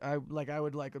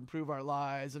would like improve our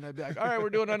lives, and I'd be like, all right, we're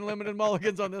doing unlimited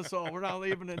mulligans on this hole. We're not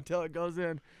leaving until it goes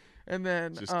in, and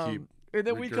then Just keep and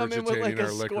then we come in with like a regurgitating our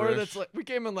score licorice. that's like we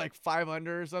came in like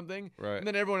 500 or something, Right. and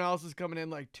then everyone else is coming in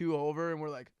like 2 over, and we're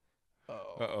like,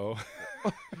 Uh-oh.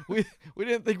 we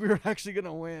didn't think we were actually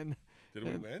gonna win. Did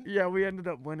we win? Yeah, we ended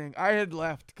up winning. I had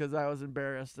left because I was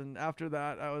embarrassed, and after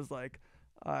that, I was like,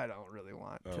 I don't really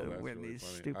want Oh, to that's win really these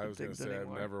funny. I stupid was gonna things say, I've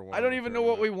anymore. never won I don't a even know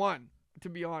what we tournament. won, to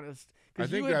be honest, I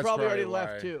because you think had that's probably already probably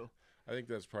left why- too. I think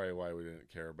that's probably why we didn't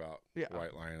care about Yeah.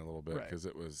 white line a little bit, Right. because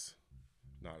it was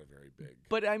not a very big.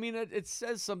 But I mean, it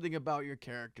says something about your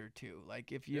character too.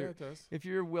 Like if Yeah, you're it does. if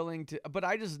you're willing to, but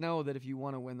I just know that if you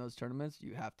want to win those tournaments,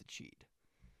 you have to cheat.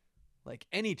 Like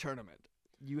any tournament,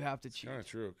 you have to It's cheat. kind of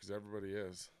true, because everybody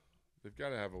is. They've got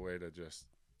to have a way to just.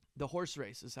 The horse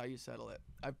race is how you settle it.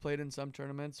 I've played in some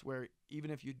tournaments where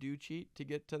even if you do cheat to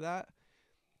get to that,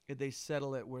 they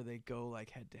settle it where they go like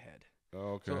head to head.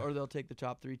 Oh, okay. So, or they'll take the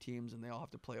top 3 teams and they all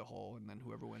have to play a hole, and then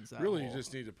whoever wins that Really, hole. you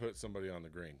just need to put somebody on the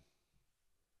green.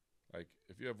 Like,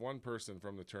 if you have one person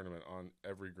from the tournament on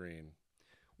every green,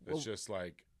 it's Well- just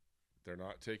like They're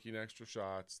not taking extra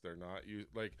shots. They're not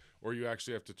or you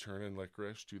actually have to turn in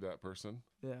licorice to that person.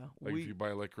 Yeah. Like if you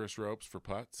buy licorice ropes for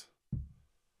putts.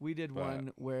 We did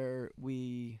one where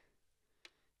we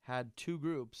had 2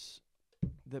 groups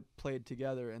that played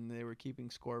together, and they were keeping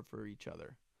score for each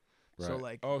other. Right. So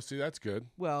like, oh, see, that's good.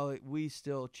 Well, we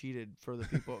still cheated for the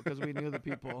people because we knew the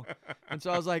people, and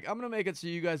so I was like, I'm gonna make it so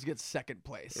you guys get second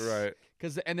place, Right?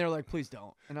 And they're like, please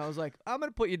don't, and I was like, I'm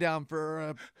gonna put you down for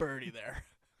a birdie there,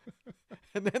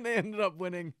 and then they ended up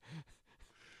winning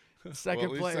second well,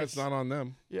 at least place. That's not on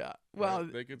them. Yeah. Well,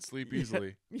 right? They could sleep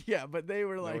easily. Yeah, but they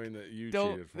were like, knowing that you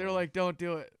don't. cheated for They're them. like, don't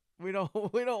do it. We don't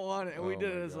want it, and we Oh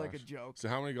did it my as like a gosh. joke. So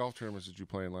how many golf tournaments did you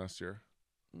play in last year?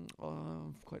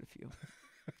 Quite a few.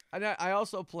 And I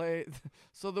also play.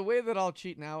 So the way that I'll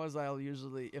cheat now is I'll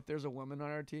usually, if there's a woman on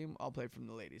our team, I'll play from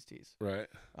the ladies' tees. Right.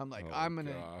 I'm like, Oh, I'm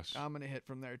gosh. gonna hit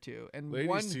from there too. And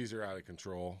Ladies' tees are out of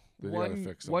control. They gotta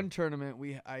fix them. one tournament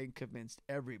I convinced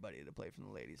everybody to play from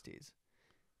the ladies' tees.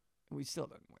 We still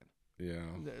didn't win.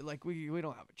 Yeah. Like we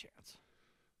don't have a chance.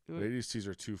 Ladies' tees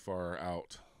are too far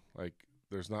out. Like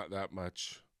there's not that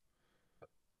much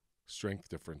strength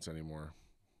difference anymore,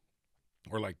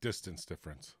 or like distance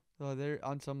difference. So there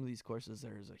on some of these courses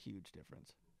there is a huge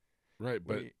difference. Right,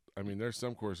 but I mean, there's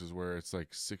some courses where it's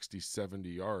like 60, 70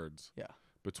 yards. Yeah.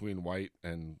 Between white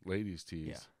and ladies' tees.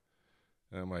 Yeah.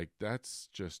 And I'm like, that's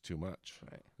just too much.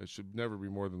 Right. It should never be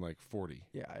more than like 40.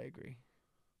 Yeah, I agree.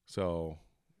 So,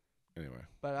 anyway.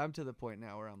 But I'm to the point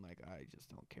now where I'm like, I just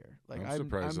don't care. Like I'm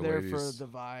surprised I'm the there ladies- for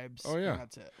the vibes. Oh, yeah. And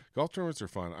that's it. Golf tournaments are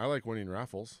fun. I like winning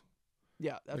raffles.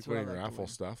 Yeah, that's like what I winning like to raffle win.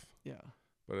 stuff. Yeah.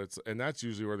 But that's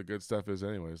usually where the good stuff is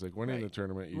anyways. Like winning Right. the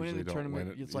tournament, you Winning usually the don't tournament,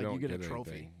 win it. it's like you don't get a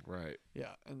trophy. anything. Right.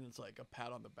 Yeah, and it's like a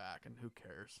pat on the back, and who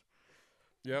cares?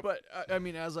 Yep. But I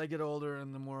mean, as I get older,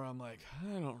 and the more I'm like,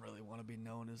 I don't really want to be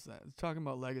known as that. Talking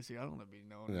about legacy, I don't want to be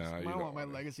known. No, as, you I don't want my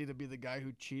wanna. legacy to be the guy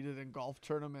who cheated in golf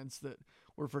tournaments that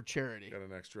were for charity. Got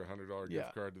an extra $100 Yeah.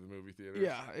 gift card to the movie theater.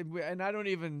 Yeah, and I don't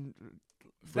even.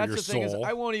 For That's your the thing is, soul.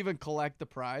 I won't even collect the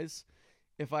prize.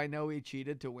 If I know he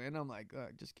cheated to win, I'm like,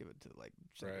 just give it to like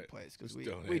second Right. place because Just we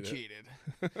donate it. cheated,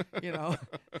 you know.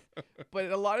 But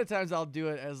a lot of times I'll do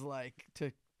it as like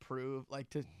to prove,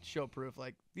 like to show proof,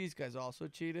 like these guys also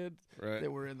cheated. Right. They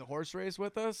were in the horse race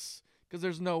with us because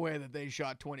there's no way that they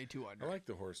shot 22 under. I like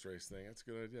the horse race thing. That's a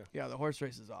good idea. Yeah, the horse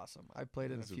race is awesome. I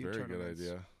played in That's a a few very tournaments. good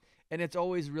idea. And it's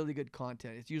always really good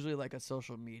content. It's usually like a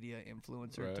social media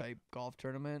influencer Right. type golf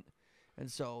tournament. And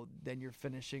so then you're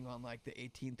finishing on like the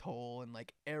 18th hole and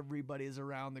like everybody's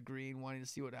around the green wanting to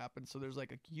see what happens. So there's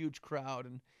like a huge crowd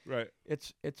and Right.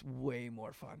 it's way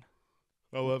more fun.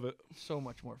 I love it. So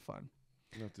much more fun.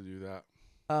 You have to do that.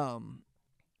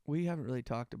 We haven't really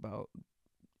talked about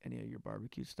any of your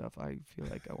barbecue stuff. I feel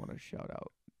like I want to shout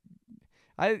out.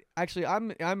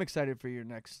 I'm excited for your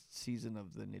next season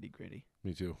of the Nitty Gritty.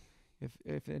 Me too.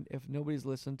 If nobody's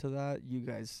listened to that, you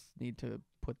guys need to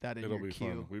put that in It'll your be queue.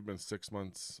 fun. We've been 6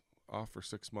 months off for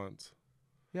 6 months.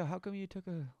 Yeah, how come you took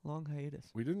a long hiatus?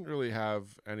 We didn't really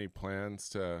have any plans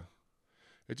to.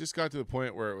 It just got to the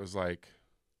point where it was like,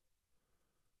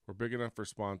 we're big enough for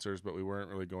sponsors, but we weren't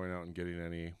really going out and getting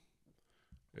any.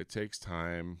 It takes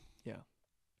time. Yeah.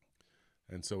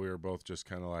 And so we were both just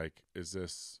kind of like,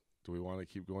 do we want to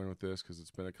keep going with this? Because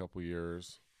it's been a couple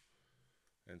years.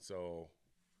 And so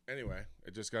anyway,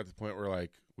 it just got to the point where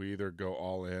like we either go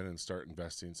all in and start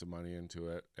investing some money into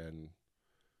it and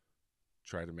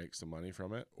try to make some money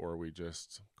from it, or we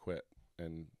just quit.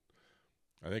 And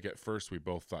I think at first we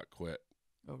both thought quit.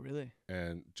 Oh, really?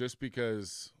 And just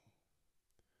because,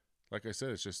 like I said,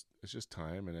 it's just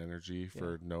time and energy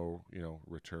for no,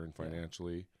 return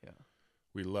financially. Yeah.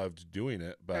 We loved doing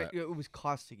it, but it was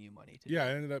costing you money to yeah,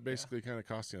 it ended up basically kind of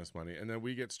costing us money. And then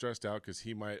we get stressed out because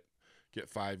he might get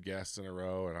 5 guests in a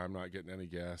row and I'm not getting any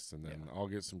guests, and then I'll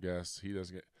get some guests, he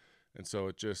doesn't get. And so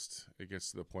it gets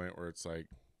to the point where it's like,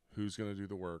 who's going to do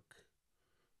the work?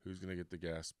 Who's going to get the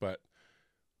guests? But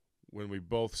when we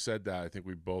both said that, I think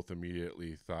we both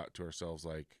immediately thought to ourselves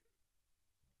like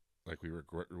we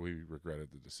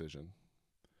regretted the decision.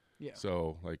 Yeah.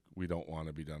 So like we don't want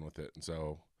to be done with it.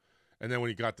 And then when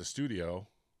he got the studio,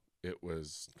 it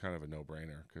was kind of a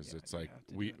no-brainer because it's like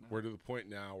we're to the point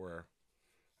now where,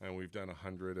 and we've done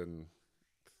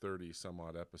 130 some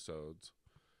odd episodes,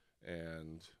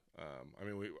 and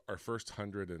our first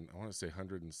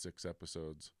 106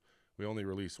 episodes, we only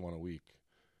released one a week.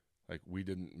 Like we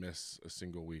didn't miss a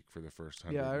single week for the first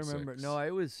 106. Yeah, I remember. No,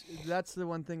 that's the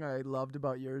one thing I loved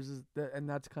about yours is that, and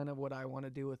that's kind of what I want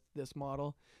to do with this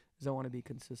model. I want to be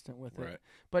consistent with it.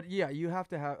 But yeah, you have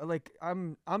to have like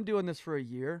I'm doing this for a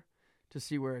year to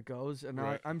see where it goes, and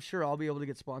I'm sure I'll be able to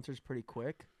get sponsors pretty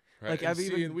quick. Right. Like, And I've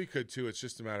even and we could too. It's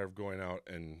just a matter of going out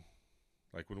and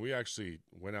like when we actually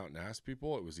went out and asked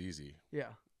people, it was easy.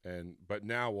 yeah. But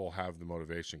now we'll have the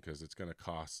motivation because it's going to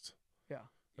cost Yeah.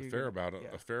 a You're fair gonna- amount yeah.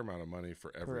 a fair amount of money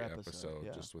for every episode, episode,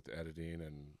 yeah. just with editing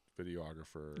and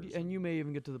videographers. And you may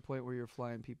even get to the point where you're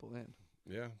flying people in.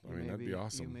 Yeah, I You mean may that'd be You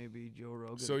awesome. may be Joe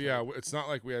Rogan. So yeah, it's not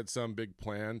like we had some big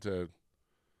plan to,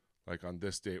 like on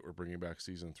this date we're bringing back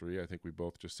season 3. I think we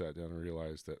both just sat down and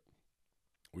realized that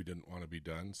we didn't want to be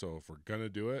done. So if we're gonna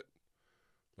do it,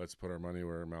 let's put our money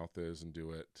where our mouth is and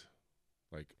do it.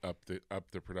 Like up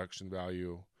the production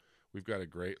value. We've got a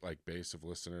great like base of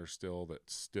listeners still that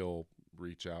still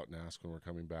reach out and ask when we're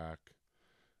coming back,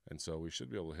 and so we should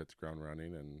be able to hit the ground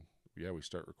running. And yeah, we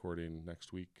start recording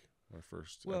next week. Our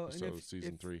first episode of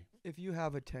season 3. If you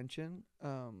have attention,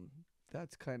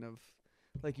 that's kind of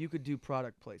like you could do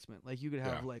product placement. Like you could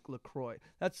have like LaCroix.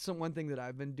 That's one thing that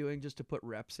I've been doing just to put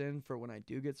reps in for when I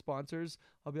do get sponsors.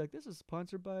 I'll be like, this is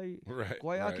sponsored by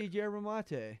Guayaki Yerba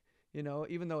Mate, you know,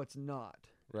 even though it's not.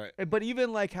 Right. But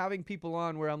even like having people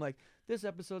on where I'm like, this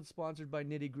episode's sponsored by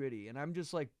Nitty Gritty, and I'm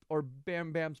just like, or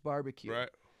Bam Bam's Barbecue. Right.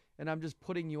 And I'm just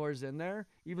putting yours in there,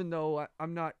 even though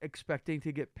I'm not expecting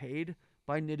to get paid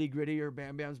by Nitty Gritty or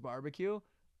Bam Bam's Barbecue.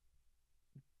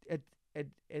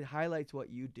 It highlights what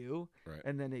you do, Right.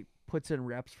 and then it puts in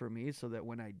reps for me so that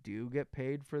when I do get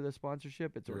paid for the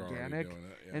sponsorship, it's You're already organic, doing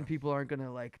it, yeah. and people aren't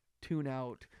gonna like tune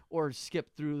out or skip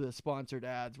through the sponsored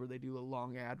ads where they do the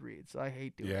long ad reads. I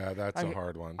hate doing it. Yeah, that's I a hate-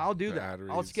 hard one. I'll do The that. ad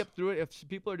I'll reads. skip through it if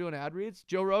people are doing ad reads.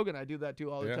 Joe Rogan, I do that too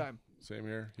all the Yeah. time. Same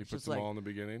here. He It's puts just them like- all in the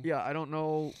beginning. Yeah, I don't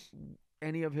know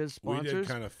any of his We sponsors. did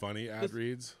kind of funny ad This-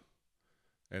 reads,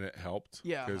 and it helped.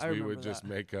 Yeah, because I we remember would just that.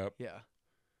 make up Yeah,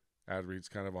 ad reads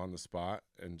kind of on the spot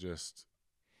and just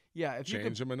yeah. If you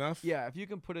change can, them enough. yeah, if you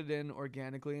can put it in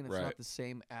organically and it's Right. not the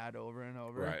same ad over and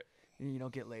over, Right. and you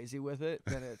don't get lazy with it,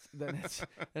 then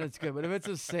it's good. But if it's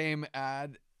the same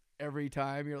ad every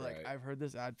time, you're like, Right. I've heard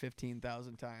this ad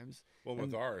 15,000 times. Well, with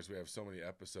And- ours, we have so many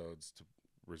episodes to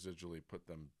residually put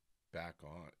them back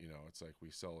on. You know, it's like we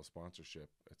sell a sponsorship.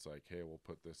 It's like, hey, we'll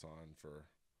put this on for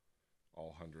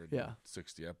all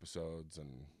 160 episodes,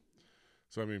 and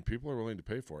so I mean, people are willing to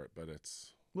pay for it, but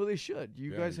it's Well, they should.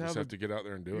 You yeah, guys you just have have to get out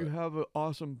there and do you it. have an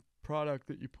awesome product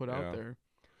that you put Yeah. out there.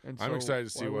 And I'm so excited to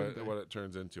see why wouldn't they? what it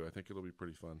turns into. I think it'll be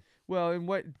pretty fun. Well,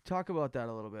 and talk about that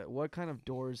a little bit. What kind of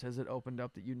doors has it opened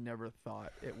up that you never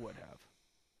thought it would have?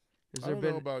 Has I there don't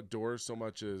been know about doors so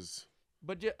much as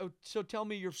But so tell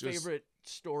me your Just- favorite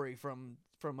story from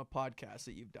a podcast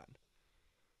that you've done.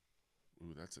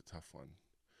 ooh, that's a tough one.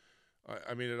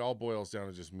 I mean, it all boils down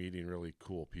to just meeting really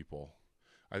cool people.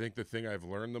 I think the thing I've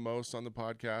learned the most on the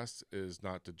podcast is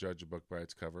not to judge a book by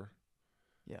its cover.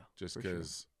 Yeah. Just for sure.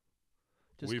 because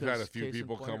Just we've had 'cause a few case in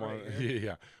people point come on. right here.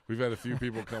 Yeah, we've had a few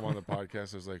people come on the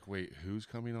podcast. I was like, wait, who's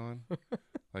coming on?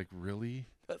 Like, really?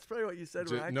 That's probably what you said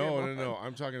when I came No. on.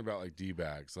 I'm talking about like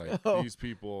D-bags. Like Oh. these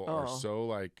people are Oh. so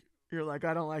like, You're like,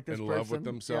 I don't like this in person. love with Yeah,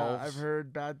 themselves. I've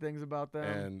heard bad things about them.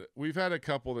 and we've had a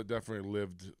couple that definitely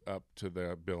lived up to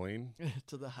the billing.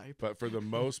 To the hype. But for the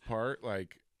most part,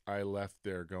 like I left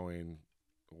there going,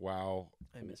 wow,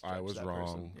 I misjudged was that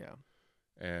wrong. person. Yeah.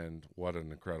 And what an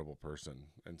incredible person.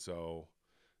 And so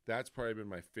that's probably been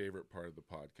my favorite part of the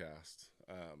podcast.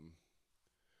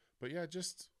 But yeah,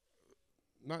 just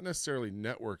not necessarily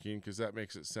networking because that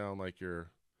makes it sound like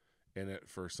you're in it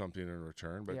for something in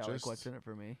return. But yeah, just like what's in it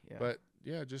for me. Yeah. But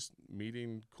yeah, just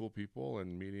meeting cool people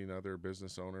and meeting other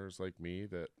business owners like me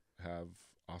that have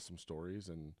awesome stories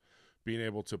and being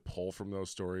able to pull from those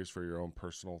stories for your own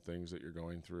personal things that you're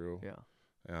going through.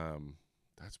 yeah.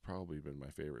 That's probably been my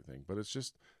favorite thing. But it's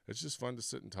just fun to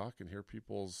sit and talk and hear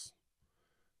people's,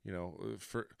 you know,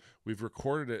 we've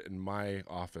recorded it in my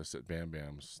office at Bam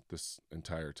Bam's this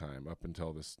entire time up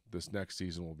until this next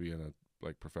season will be in a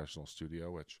like professional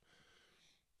studio, which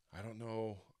I don't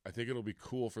know. I think it'll be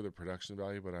cool for the production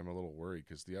value, but I'm a little worried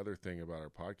because the other thing about our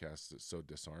podcast is it's so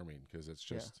disarming because it's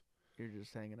just You're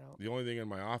just hanging out. the only thing in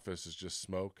my office is just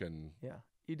smoke and Yeah.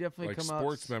 You definitely like come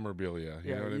sports out. memorabilia.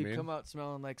 You know what I you mean? come out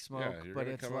smelling like smoke, yeah, you're but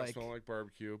gonna it's come out like, smelling like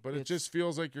barbecue. But it it's- just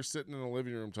feels like you're sitting in a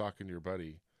living room talking to your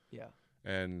buddy. yeah.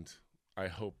 And I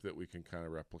hope that we can kind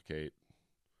of replicate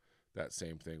that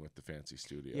same thing with the fancy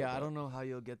studio. Yeah, I but don't know how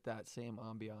you'll get that same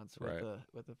ambiance Right.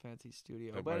 with the fancy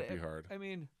studio. It but might be hard. I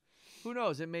mean, who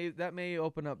knows? That may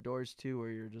open up doors too, where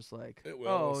you're just like, It will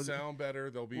oh, sound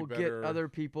better. They'll be we'll better. get other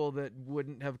people that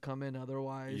wouldn't have come in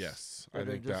otherwise. Yes, that I are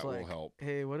think just that will like, help.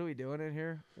 Hey, what are we doing in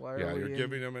here? Why Yeah, are we you're in?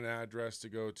 giving them an address to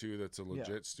go to that's a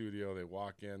legit studio. They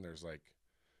walk in, there's like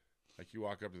Like you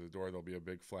walk up to the door, there'll be a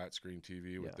big flat screen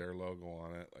TV with their logo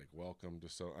on it, like welcome to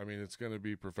so. I mean, it's going to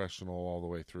be professional all the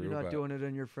way through. You're not doing it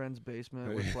in your friend's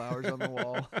basement with flowers on the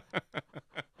wall.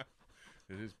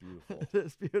 It is beautiful. It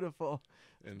is beautiful.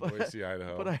 In Boise,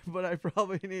 Idaho. But I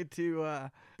probably need to.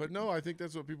 But no, I think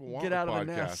that's what people want. Get with out of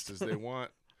the podcasts nest. is they want.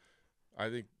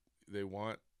 I think they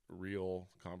want real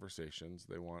conversations.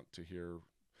 They want to hear.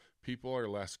 People are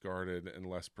less guarded and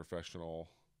less professional.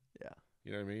 Yeah.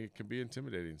 You know what I mean? It can be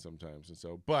intimidating sometimes. And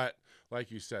so, but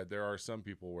like you said, there are some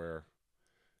people where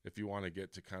if you want to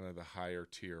get to kind of the higher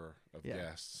tier of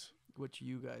guests, which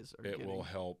you guys are it getting will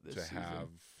help to this season, have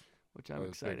which I'm a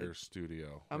excited. bigger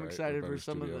studio. I'm right? excited A for better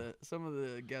some studio.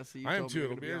 of the guests that you I am told me too. were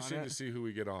It'll gonna be on interesting it. to see who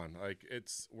we get on. Like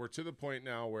we're to the point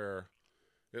now where,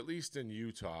 at least in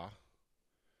Utah,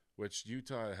 which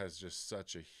Utah has just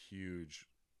such a huge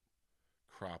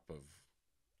crop of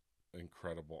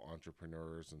incredible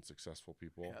entrepreneurs and successful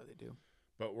people. Yeah, they do.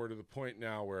 But we're to the point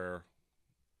now where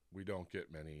we don't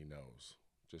get many no's,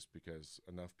 just because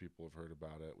enough people have heard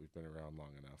about it. We've been around long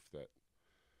enough that,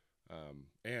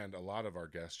 and a lot of our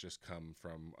guests just come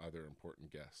from other important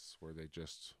guests where they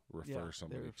just refer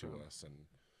somebody to us, and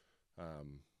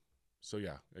so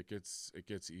yeah, it gets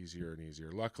easier and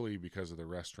easier. Luckily, because of the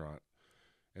restaurant,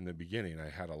 in the beginning, I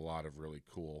had a lot of really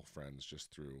cool friends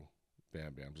just through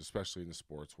Bam Bams, especially in the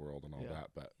sports world and all that.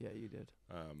 But yeah, you did.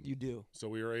 You do. So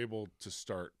we were able to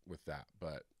start with that,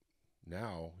 but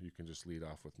now you can just lead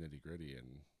off with Nitty Gritty,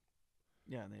 and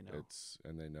they know.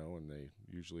 they know, and they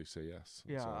usually say yes.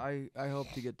 Yeah, so, I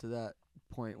hope to get to that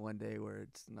point one day where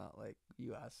it's not like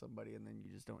you ask somebody and then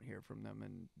you just don't hear from them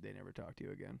and they never talk to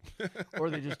you again, or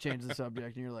they just change the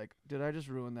subject and you're like, did I just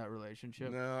ruin that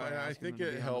relationship? No, I think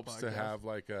it helps to have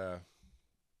like a,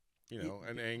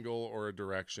 an angle or a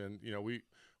direction.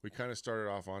 We kind of started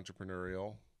off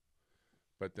entrepreneurial,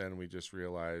 but then we just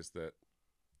realized that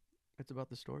it's about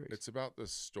the stories. It's about the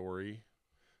story.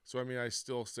 So, I mean, I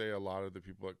still say a lot of the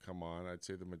people that come on, I'd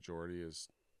say the majority is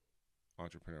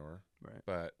entrepreneur. Right.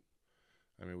 But,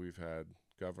 I mean, we've had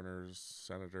governors,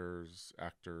 senators,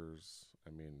 actors,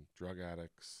 drug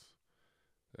addicts,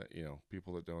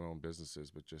 people that don't own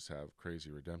businesses but just have crazy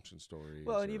redemption stories.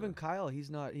 Well, and even Kyle, he's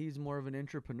more of an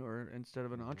entrepreneur instead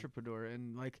of an entrepreneur.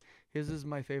 And, like, his is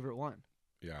my favorite one.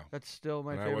 Yeah. That's still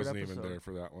my and favorite episode. I wasn't even there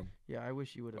for that one. Yeah, I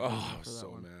wish you would have been there I for was that so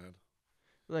one. mad.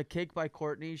 Like Cake by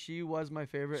Courtney, she was my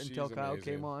favorite until Kyle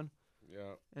amazing. came on.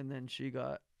 Yeah. And then she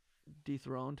got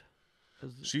dethroned.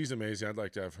 She's amazing. I'd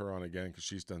like to have her on again because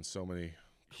she's done so many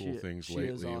cool things she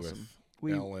lately is awesome.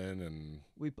 with Ellen and.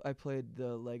 I played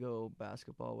the Lego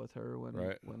basketball with her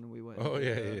when we went. Oh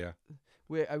yeah.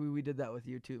 We did that with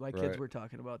you too. My kids were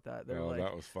talking about that. They're like,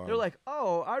 that was fun. They're like,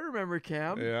 oh, I remember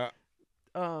Cam. Yeah.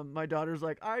 My daughter's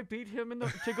like, I beat him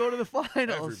to go to the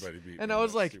finals. Everybody beat and me, I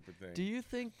was like, thing. do you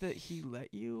think that he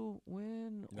let you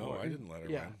win? No, I didn't let her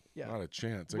win. Yeah. Not a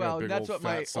chance. I Well, got big that's old what my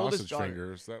fat oldest sausage daughter-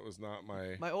 fingers. That was not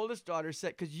my. My oldest daughter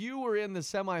said, because you were in the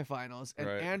semifinals and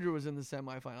Right. Andrew was in the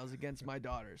semifinals against my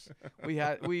daughters.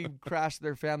 We crashed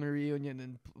their family reunion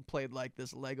and played like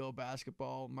this Lego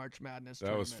basketball March Madness.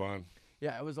 That was tournament. fun.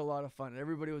 Yeah, it was a lot of fun.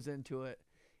 Everybody was into it,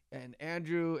 and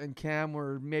Andrew and Cam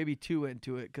were maybe too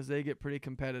into it because they get pretty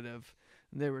competitive.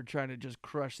 And they were trying to just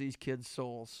crush these kids'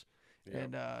 souls, Yep.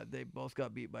 and they both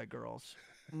got beat by girls,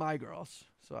 my girls.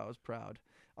 So I was proud.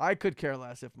 I could care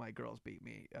less if my girls beat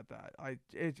me at that.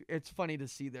 It's funny to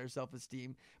see their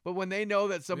self-esteem, but when they know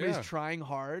that somebody's trying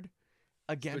hard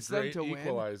against the them great to win,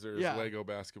 equalizer is Lego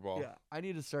basketball. yeah, I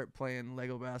need to start playing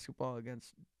Lego basketball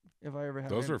against. If I ever have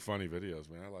Those are funny videos,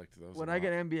 man. I liked those. when a I lot.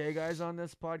 get NBA guys on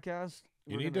this podcast,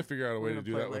 you need to figure out a way to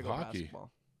do that with Lego hockey. basketball.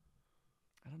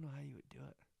 I don't know how you would do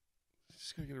it. You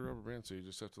just gotta get a rubber band, so you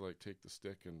just have to like take the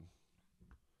stick and.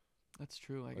 That's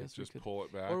true. I guess we just could. pull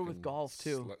it back. Or with and golf,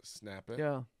 too. Snap it.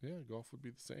 Yeah, Yeah, golf would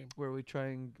be the same. where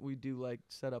we do like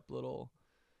set up little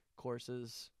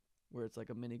courses where it's like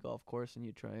a mini golf course and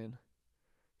you try and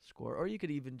score, or you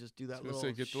could even just do that I was little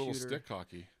gonna say get the little shooter. stick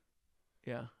hockey.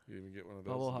 Yeah, You even get one of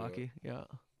those. bubble to do it. hockey. Yeah,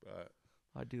 But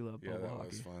I do love yeah, bubble that hockey.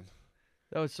 was fun.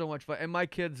 That was so much fun, and my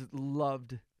kids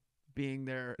loved being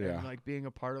there Yeah. and like being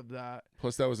a part of that.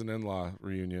 Plus, that was an in-law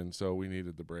reunion, so we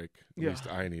needed the break. At Yeah. least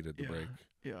I needed the Yeah. break.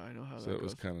 Yeah, I know how So that it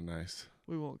was goes. kind of nice.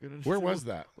 We won't get into Where was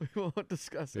that? We won't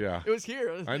discuss it. Yeah. It was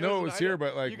here. I know it was here,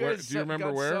 but like, where, do you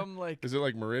remember where? Some, like, Is it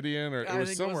like Meridian or it I was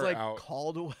think somewhere it was like out?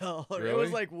 Caldwell. Or It Really?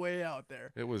 was like way out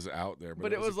there. It was out there,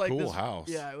 But it was a like cool this house.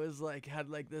 Yeah, it was like had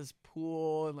like this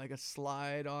pool and like a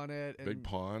slide on it. And Big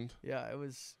pond. Yeah, it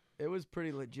was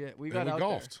pretty legit. We And got we out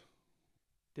golfed.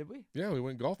 there. Did we? Yeah, we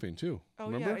went golfing too. Oh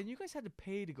Remember? yeah, and you guys had to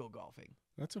pay to go golfing.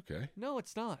 That's okay. No,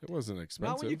 it's not. It wasn't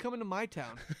expensive. Not when you come into my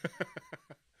town.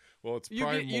 Well, it's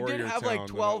probably you more did your have town like than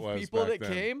it 12 was people back that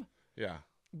then. came, Yeah.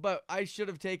 but I should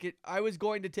have taken. I was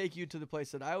going to take you to the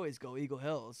place that I always go, Eagle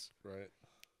Hills, Right.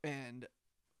 and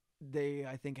they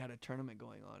I think had a tournament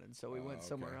going on, and so we went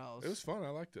somewhere Okay. else. It was fun. I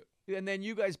liked it. And then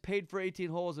you guys paid for 18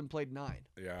 holes and played 9.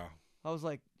 Yeah. I was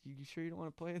like, you sure you don't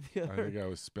want to play the I other think I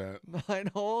was spent. 9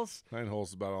 holes? 9 holes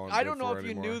is about all I'm I good don't know for if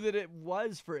you anymore. knew that it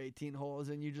was for 18 holes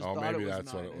and you just Oh, thought it maybe was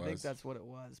that's 9. what it I think was. that's what it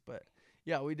was. But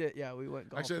yeah, we did. Yeah, we went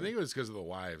golfing. Actually, I think it was because of the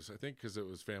wives. I think because it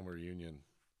was family reunion.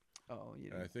 Oh,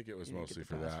 you And I think it was you didn't mostly get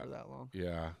the for pass that. for that long.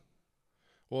 Yeah.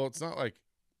 Well, it's not like.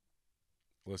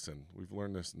 Listen, we've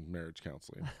learned this in marriage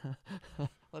counseling.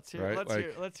 Let's hear.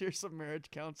 Right? Let's hear some marriage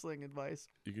counseling advice.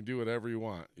 You can do whatever you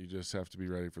want. You just have to be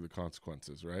ready for the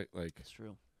consequences, right? Like That's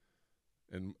true.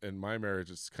 in my marriage,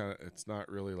 it's not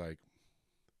really like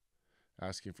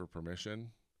asking for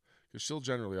permission, because she'll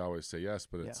generally always say yes,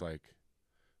 but it's like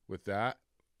with that,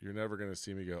 you're never going to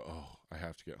see me go, oh, I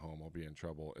have to get home, I'll be in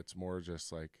trouble. It's more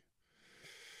just like,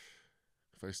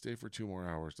 if I stay for 2 more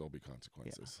hours, there'll be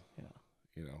consequences. Yeah.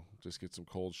 You know, just get some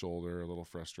cold shoulder, a little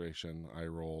frustration, eye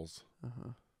rolls.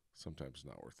 Sometimes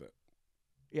not worth it.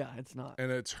 Yeah, it's not.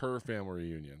 And it's her family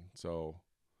reunion, so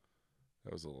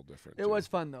that was a little different. It was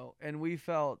fun though, and we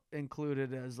felt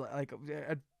included as like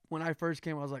when I first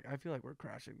came, I was like, I feel like we're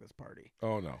crashing this party.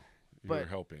 Oh no, you were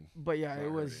helping. But yeah,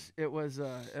 Not it was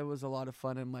a lot of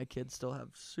fun, and my kids still have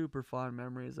super fond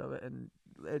memories of it. And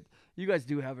you guys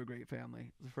do have a great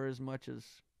family, for as much as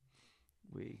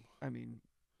we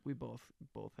both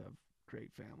have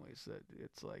great families. That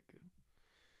it's like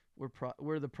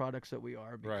we're the products that we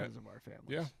are because of our families.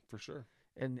 Yeah, for sure.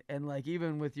 And like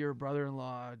even with your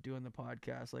brother-in-law doing the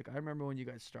podcast, like I remember when you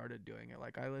guys started doing it,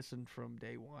 like I listened from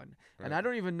day one. Right. And I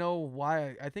don't even know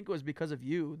why. I think it was because of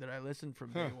you that I listened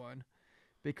from day one,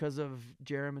 because of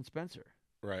Jerem and Spencer.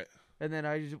 Right. And then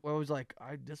I was like,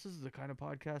 this is the kind of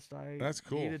podcast That's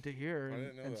cool. needed to hear. I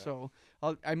didn't know that. So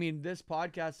this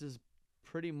podcast is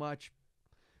pretty much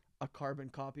a carbon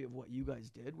copy of what you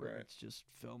guys did, where it's just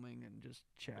filming and just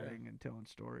chatting and telling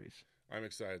stories. I'm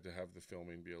excited to have the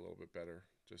filming be a little bit better,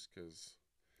 just because.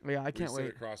 Yeah, I can't we wait.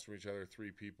 sit across from each other,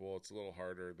 3 people. It's a little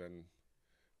harder than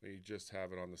when you just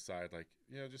have it on the side, like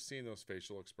just seeing those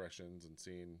facial expressions and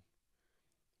seeing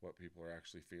what people are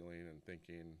actually feeling and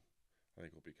thinking. I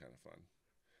think will be kind of fun.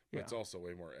 But it's also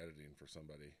way more editing for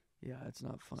somebody. Yeah, it's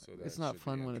not fun. So it's that not should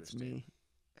fun be when it's me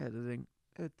editing.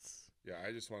 Yeah,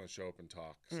 I just want to show up and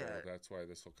talk. So that's why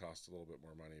this will cost a little bit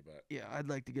more money. But yeah, I'd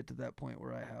like to get to that point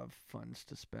where I have funds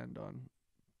to spend on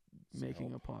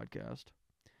making a podcast,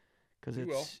 because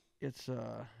it's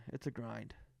a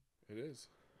grind. It is.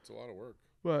 It's a lot of work.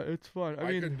 But it's fun.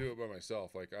 I mean, couldn't do it by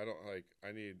myself. Like I don't like.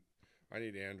 I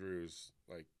need Andrew's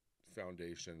like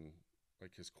foundation,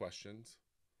 like his questions.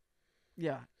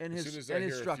 Yeah, and as his soon as I and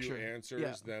hear his structure. a few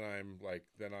answers, then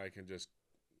then I can just,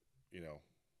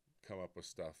 come up with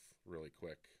stuff really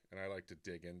quick. And I like to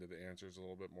dig into the answers a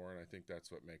little bit more, and I think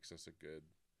that's what makes us a good.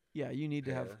 Yeah, you need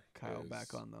to have pair Kyle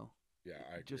back on though. Yeah,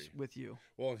 I agree. Just with you.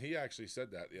 Well, and he actually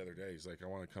said that the other day. He's like, I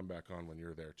want to come back on when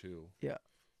you're there too. Yeah.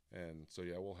 And so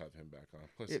yeah, we'll have him back on.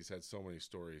 Plus, he's had so many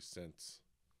stories since.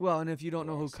 Well, and if you don't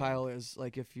know who Kyle is,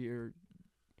 like if you're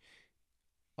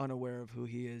unaware of who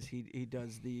he is, he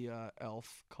does the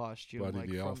elf costume, Buddy like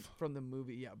the Elf. from the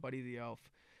movie. Yeah, Buddy the Elf.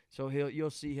 So you'll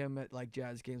see him at like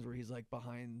jazz games where he's like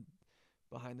behind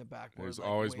the backboard. He's like,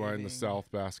 always behind waving. the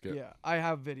south basket. Yeah, I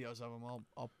have videos of him.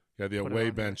 I'll Yeah, the put it away on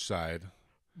there. bench side.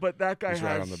 But that guy He's has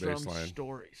right on the some baseline.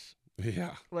 stories.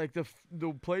 Yeah. Like the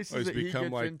places He's that he become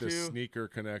gets like into. the sneaker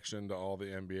connection to all the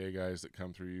NBA guys that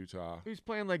come through Utah. He's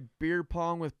playing like beer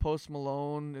pong with Post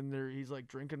Malone, and he's like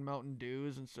drinking Mountain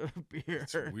Dews instead of beer.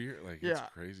 It's weird. Like, it's a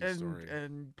crazy story.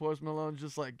 And Post Malone's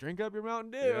just like, drink up your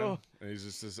Mountain Dew. Yeah. And he's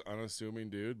just this unassuming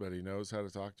dude, but he knows how to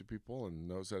talk to people and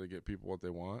knows how to get people what they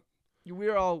want.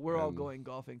 We're all going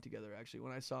golfing together. Actually,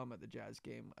 when I saw him at the Jazz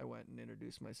game, I went and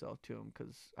introduced myself to him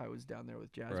because I was down there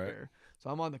with Jazz Bear. So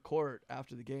I'm on the court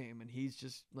after the game, and he's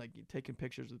just like taking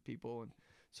pictures with people. And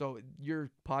so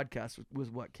your podcast was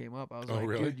what came up. I was like,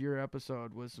 really? dude, your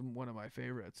episode was one of my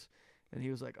favorites. And he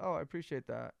was like, oh, I appreciate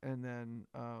that. And then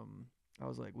I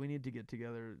was like, we need to get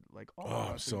together, like all of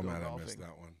us. I'm so and go mad golfing. I missed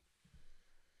that one.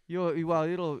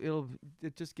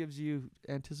 It just gives you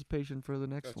anticipation for the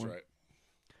next one. That's right.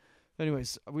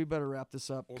 Anyways, we better wrap this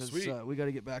up because sweet. we got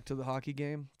to get back to the hockey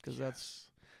game because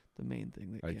that's the main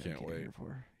thing that I Cam can't came wait. here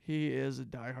for. He is a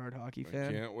diehard hockey fan.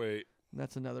 I can't wait. And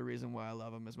that's another reason why I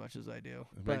love him as much as I do.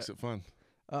 It makes it fun.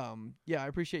 Yeah, I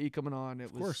appreciate you coming on.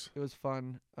 Of course. It was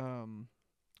fun.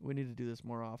 We need to do this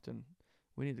more often.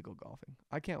 We need to go golfing.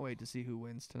 I can't wait to see who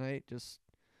wins tonight. Just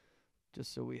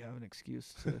so we have an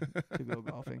excuse to go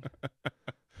golfing.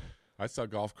 I saw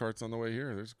golf carts on the way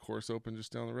here. There's a course open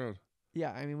just down the road.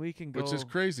 Yeah, I mean, we can go. Which is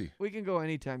crazy. We can go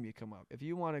anytime you come up. If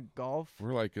you want to golf.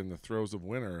 We're like in the throes of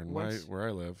winter in where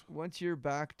I live. Once you're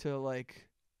back to like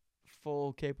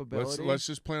full capability. Let's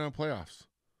just plan on playoffs.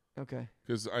 Okay.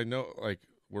 Because I know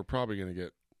we're probably going to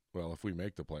get, well, if we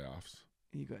make the playoffs.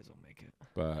 You guys will make it.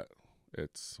 But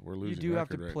we're losing. You do have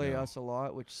to right play now. us a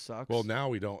lot, which sucks. Well, now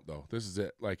we don't though. This is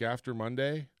it. Like after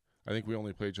Monday, I think we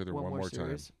only play each other one more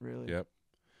time. Really? Yep.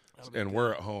 And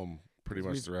we're at home pretty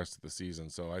much the rest of the season,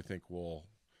 so I think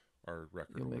our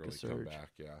record will really come back.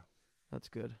 Yeah. That's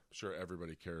good. I'm sure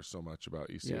everybody cares so much about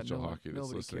ECHL hockey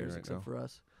that's listening cares right except now. for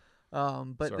us.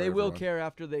 But Sorry, they will everyone. care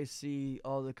after they see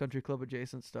all the country club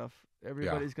adjacent stuff.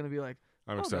 Everybody's going to be like,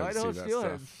 I'm the excited Idaho to see that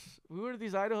Steelheads. stuff. Who are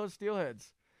these Idaho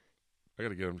Steelheads? I got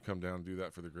to get them to come down and do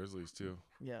that for the Grizzlies too.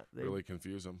 Yeah. Really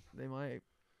confuse them. They might.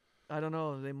 I don't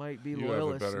know. They might be You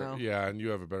loyalists have a better, now. Yeah, and you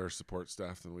have a better support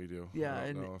staff than we do. Yeah,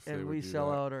 and we sell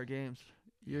out our games.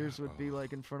 Yours would be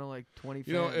like in front of like 20 fans.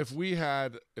 You know, if we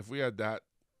had that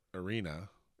arena,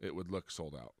 it would look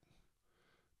sold out.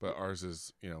 But ours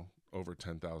is, over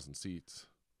 10,000 seats.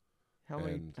 How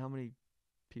many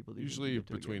people do you usually get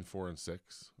to between 4 and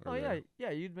 6? Oh yeah,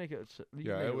 you'd make it.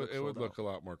 It would look a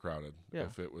lot more crowded Yeah.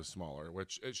 if it was smaller,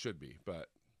 which it should be. But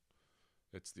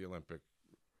it's the Olympic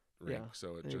rink,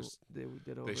 so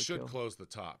they should close the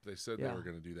top. They said they were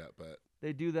going to do that, but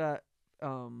they do that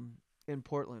in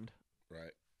Portland,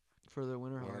 right, for the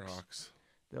Winterhawks.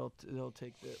 They'll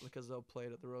take because they'll play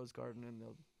it at the Rose Garden and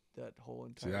that whole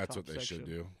entire. See, that's top what they section. should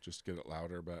do. Just get it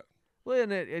louder, but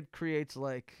and it creates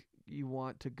like you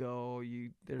want to go.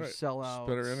 There's sellouts. Just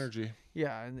better energy.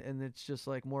 Yeah, and it's just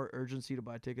like more urgency to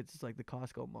buy tickets. It's like the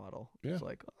Costco model. Yeah. It's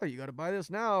like, oh, you got to buy this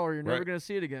now, or you're never going to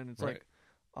see it again. It's Right. like,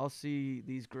 I'll see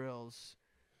these grills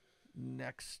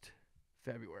next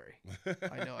February.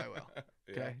 I know I will.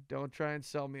 Okay, Yeah. don't try and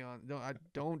sell me on.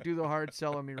 Don't do the hard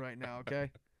sell on me right now.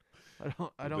 Okay,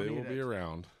 I don't They need will be it.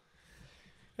 around.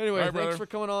 Anyway, All right, thanks brother. for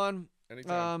coming on.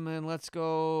 Anytime. And let's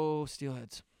go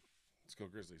Steelheads. Let's go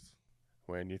Grizzlies.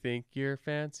 When you think you're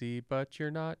fancy but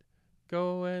you're not,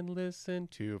 go and listen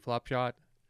to Flop Shot.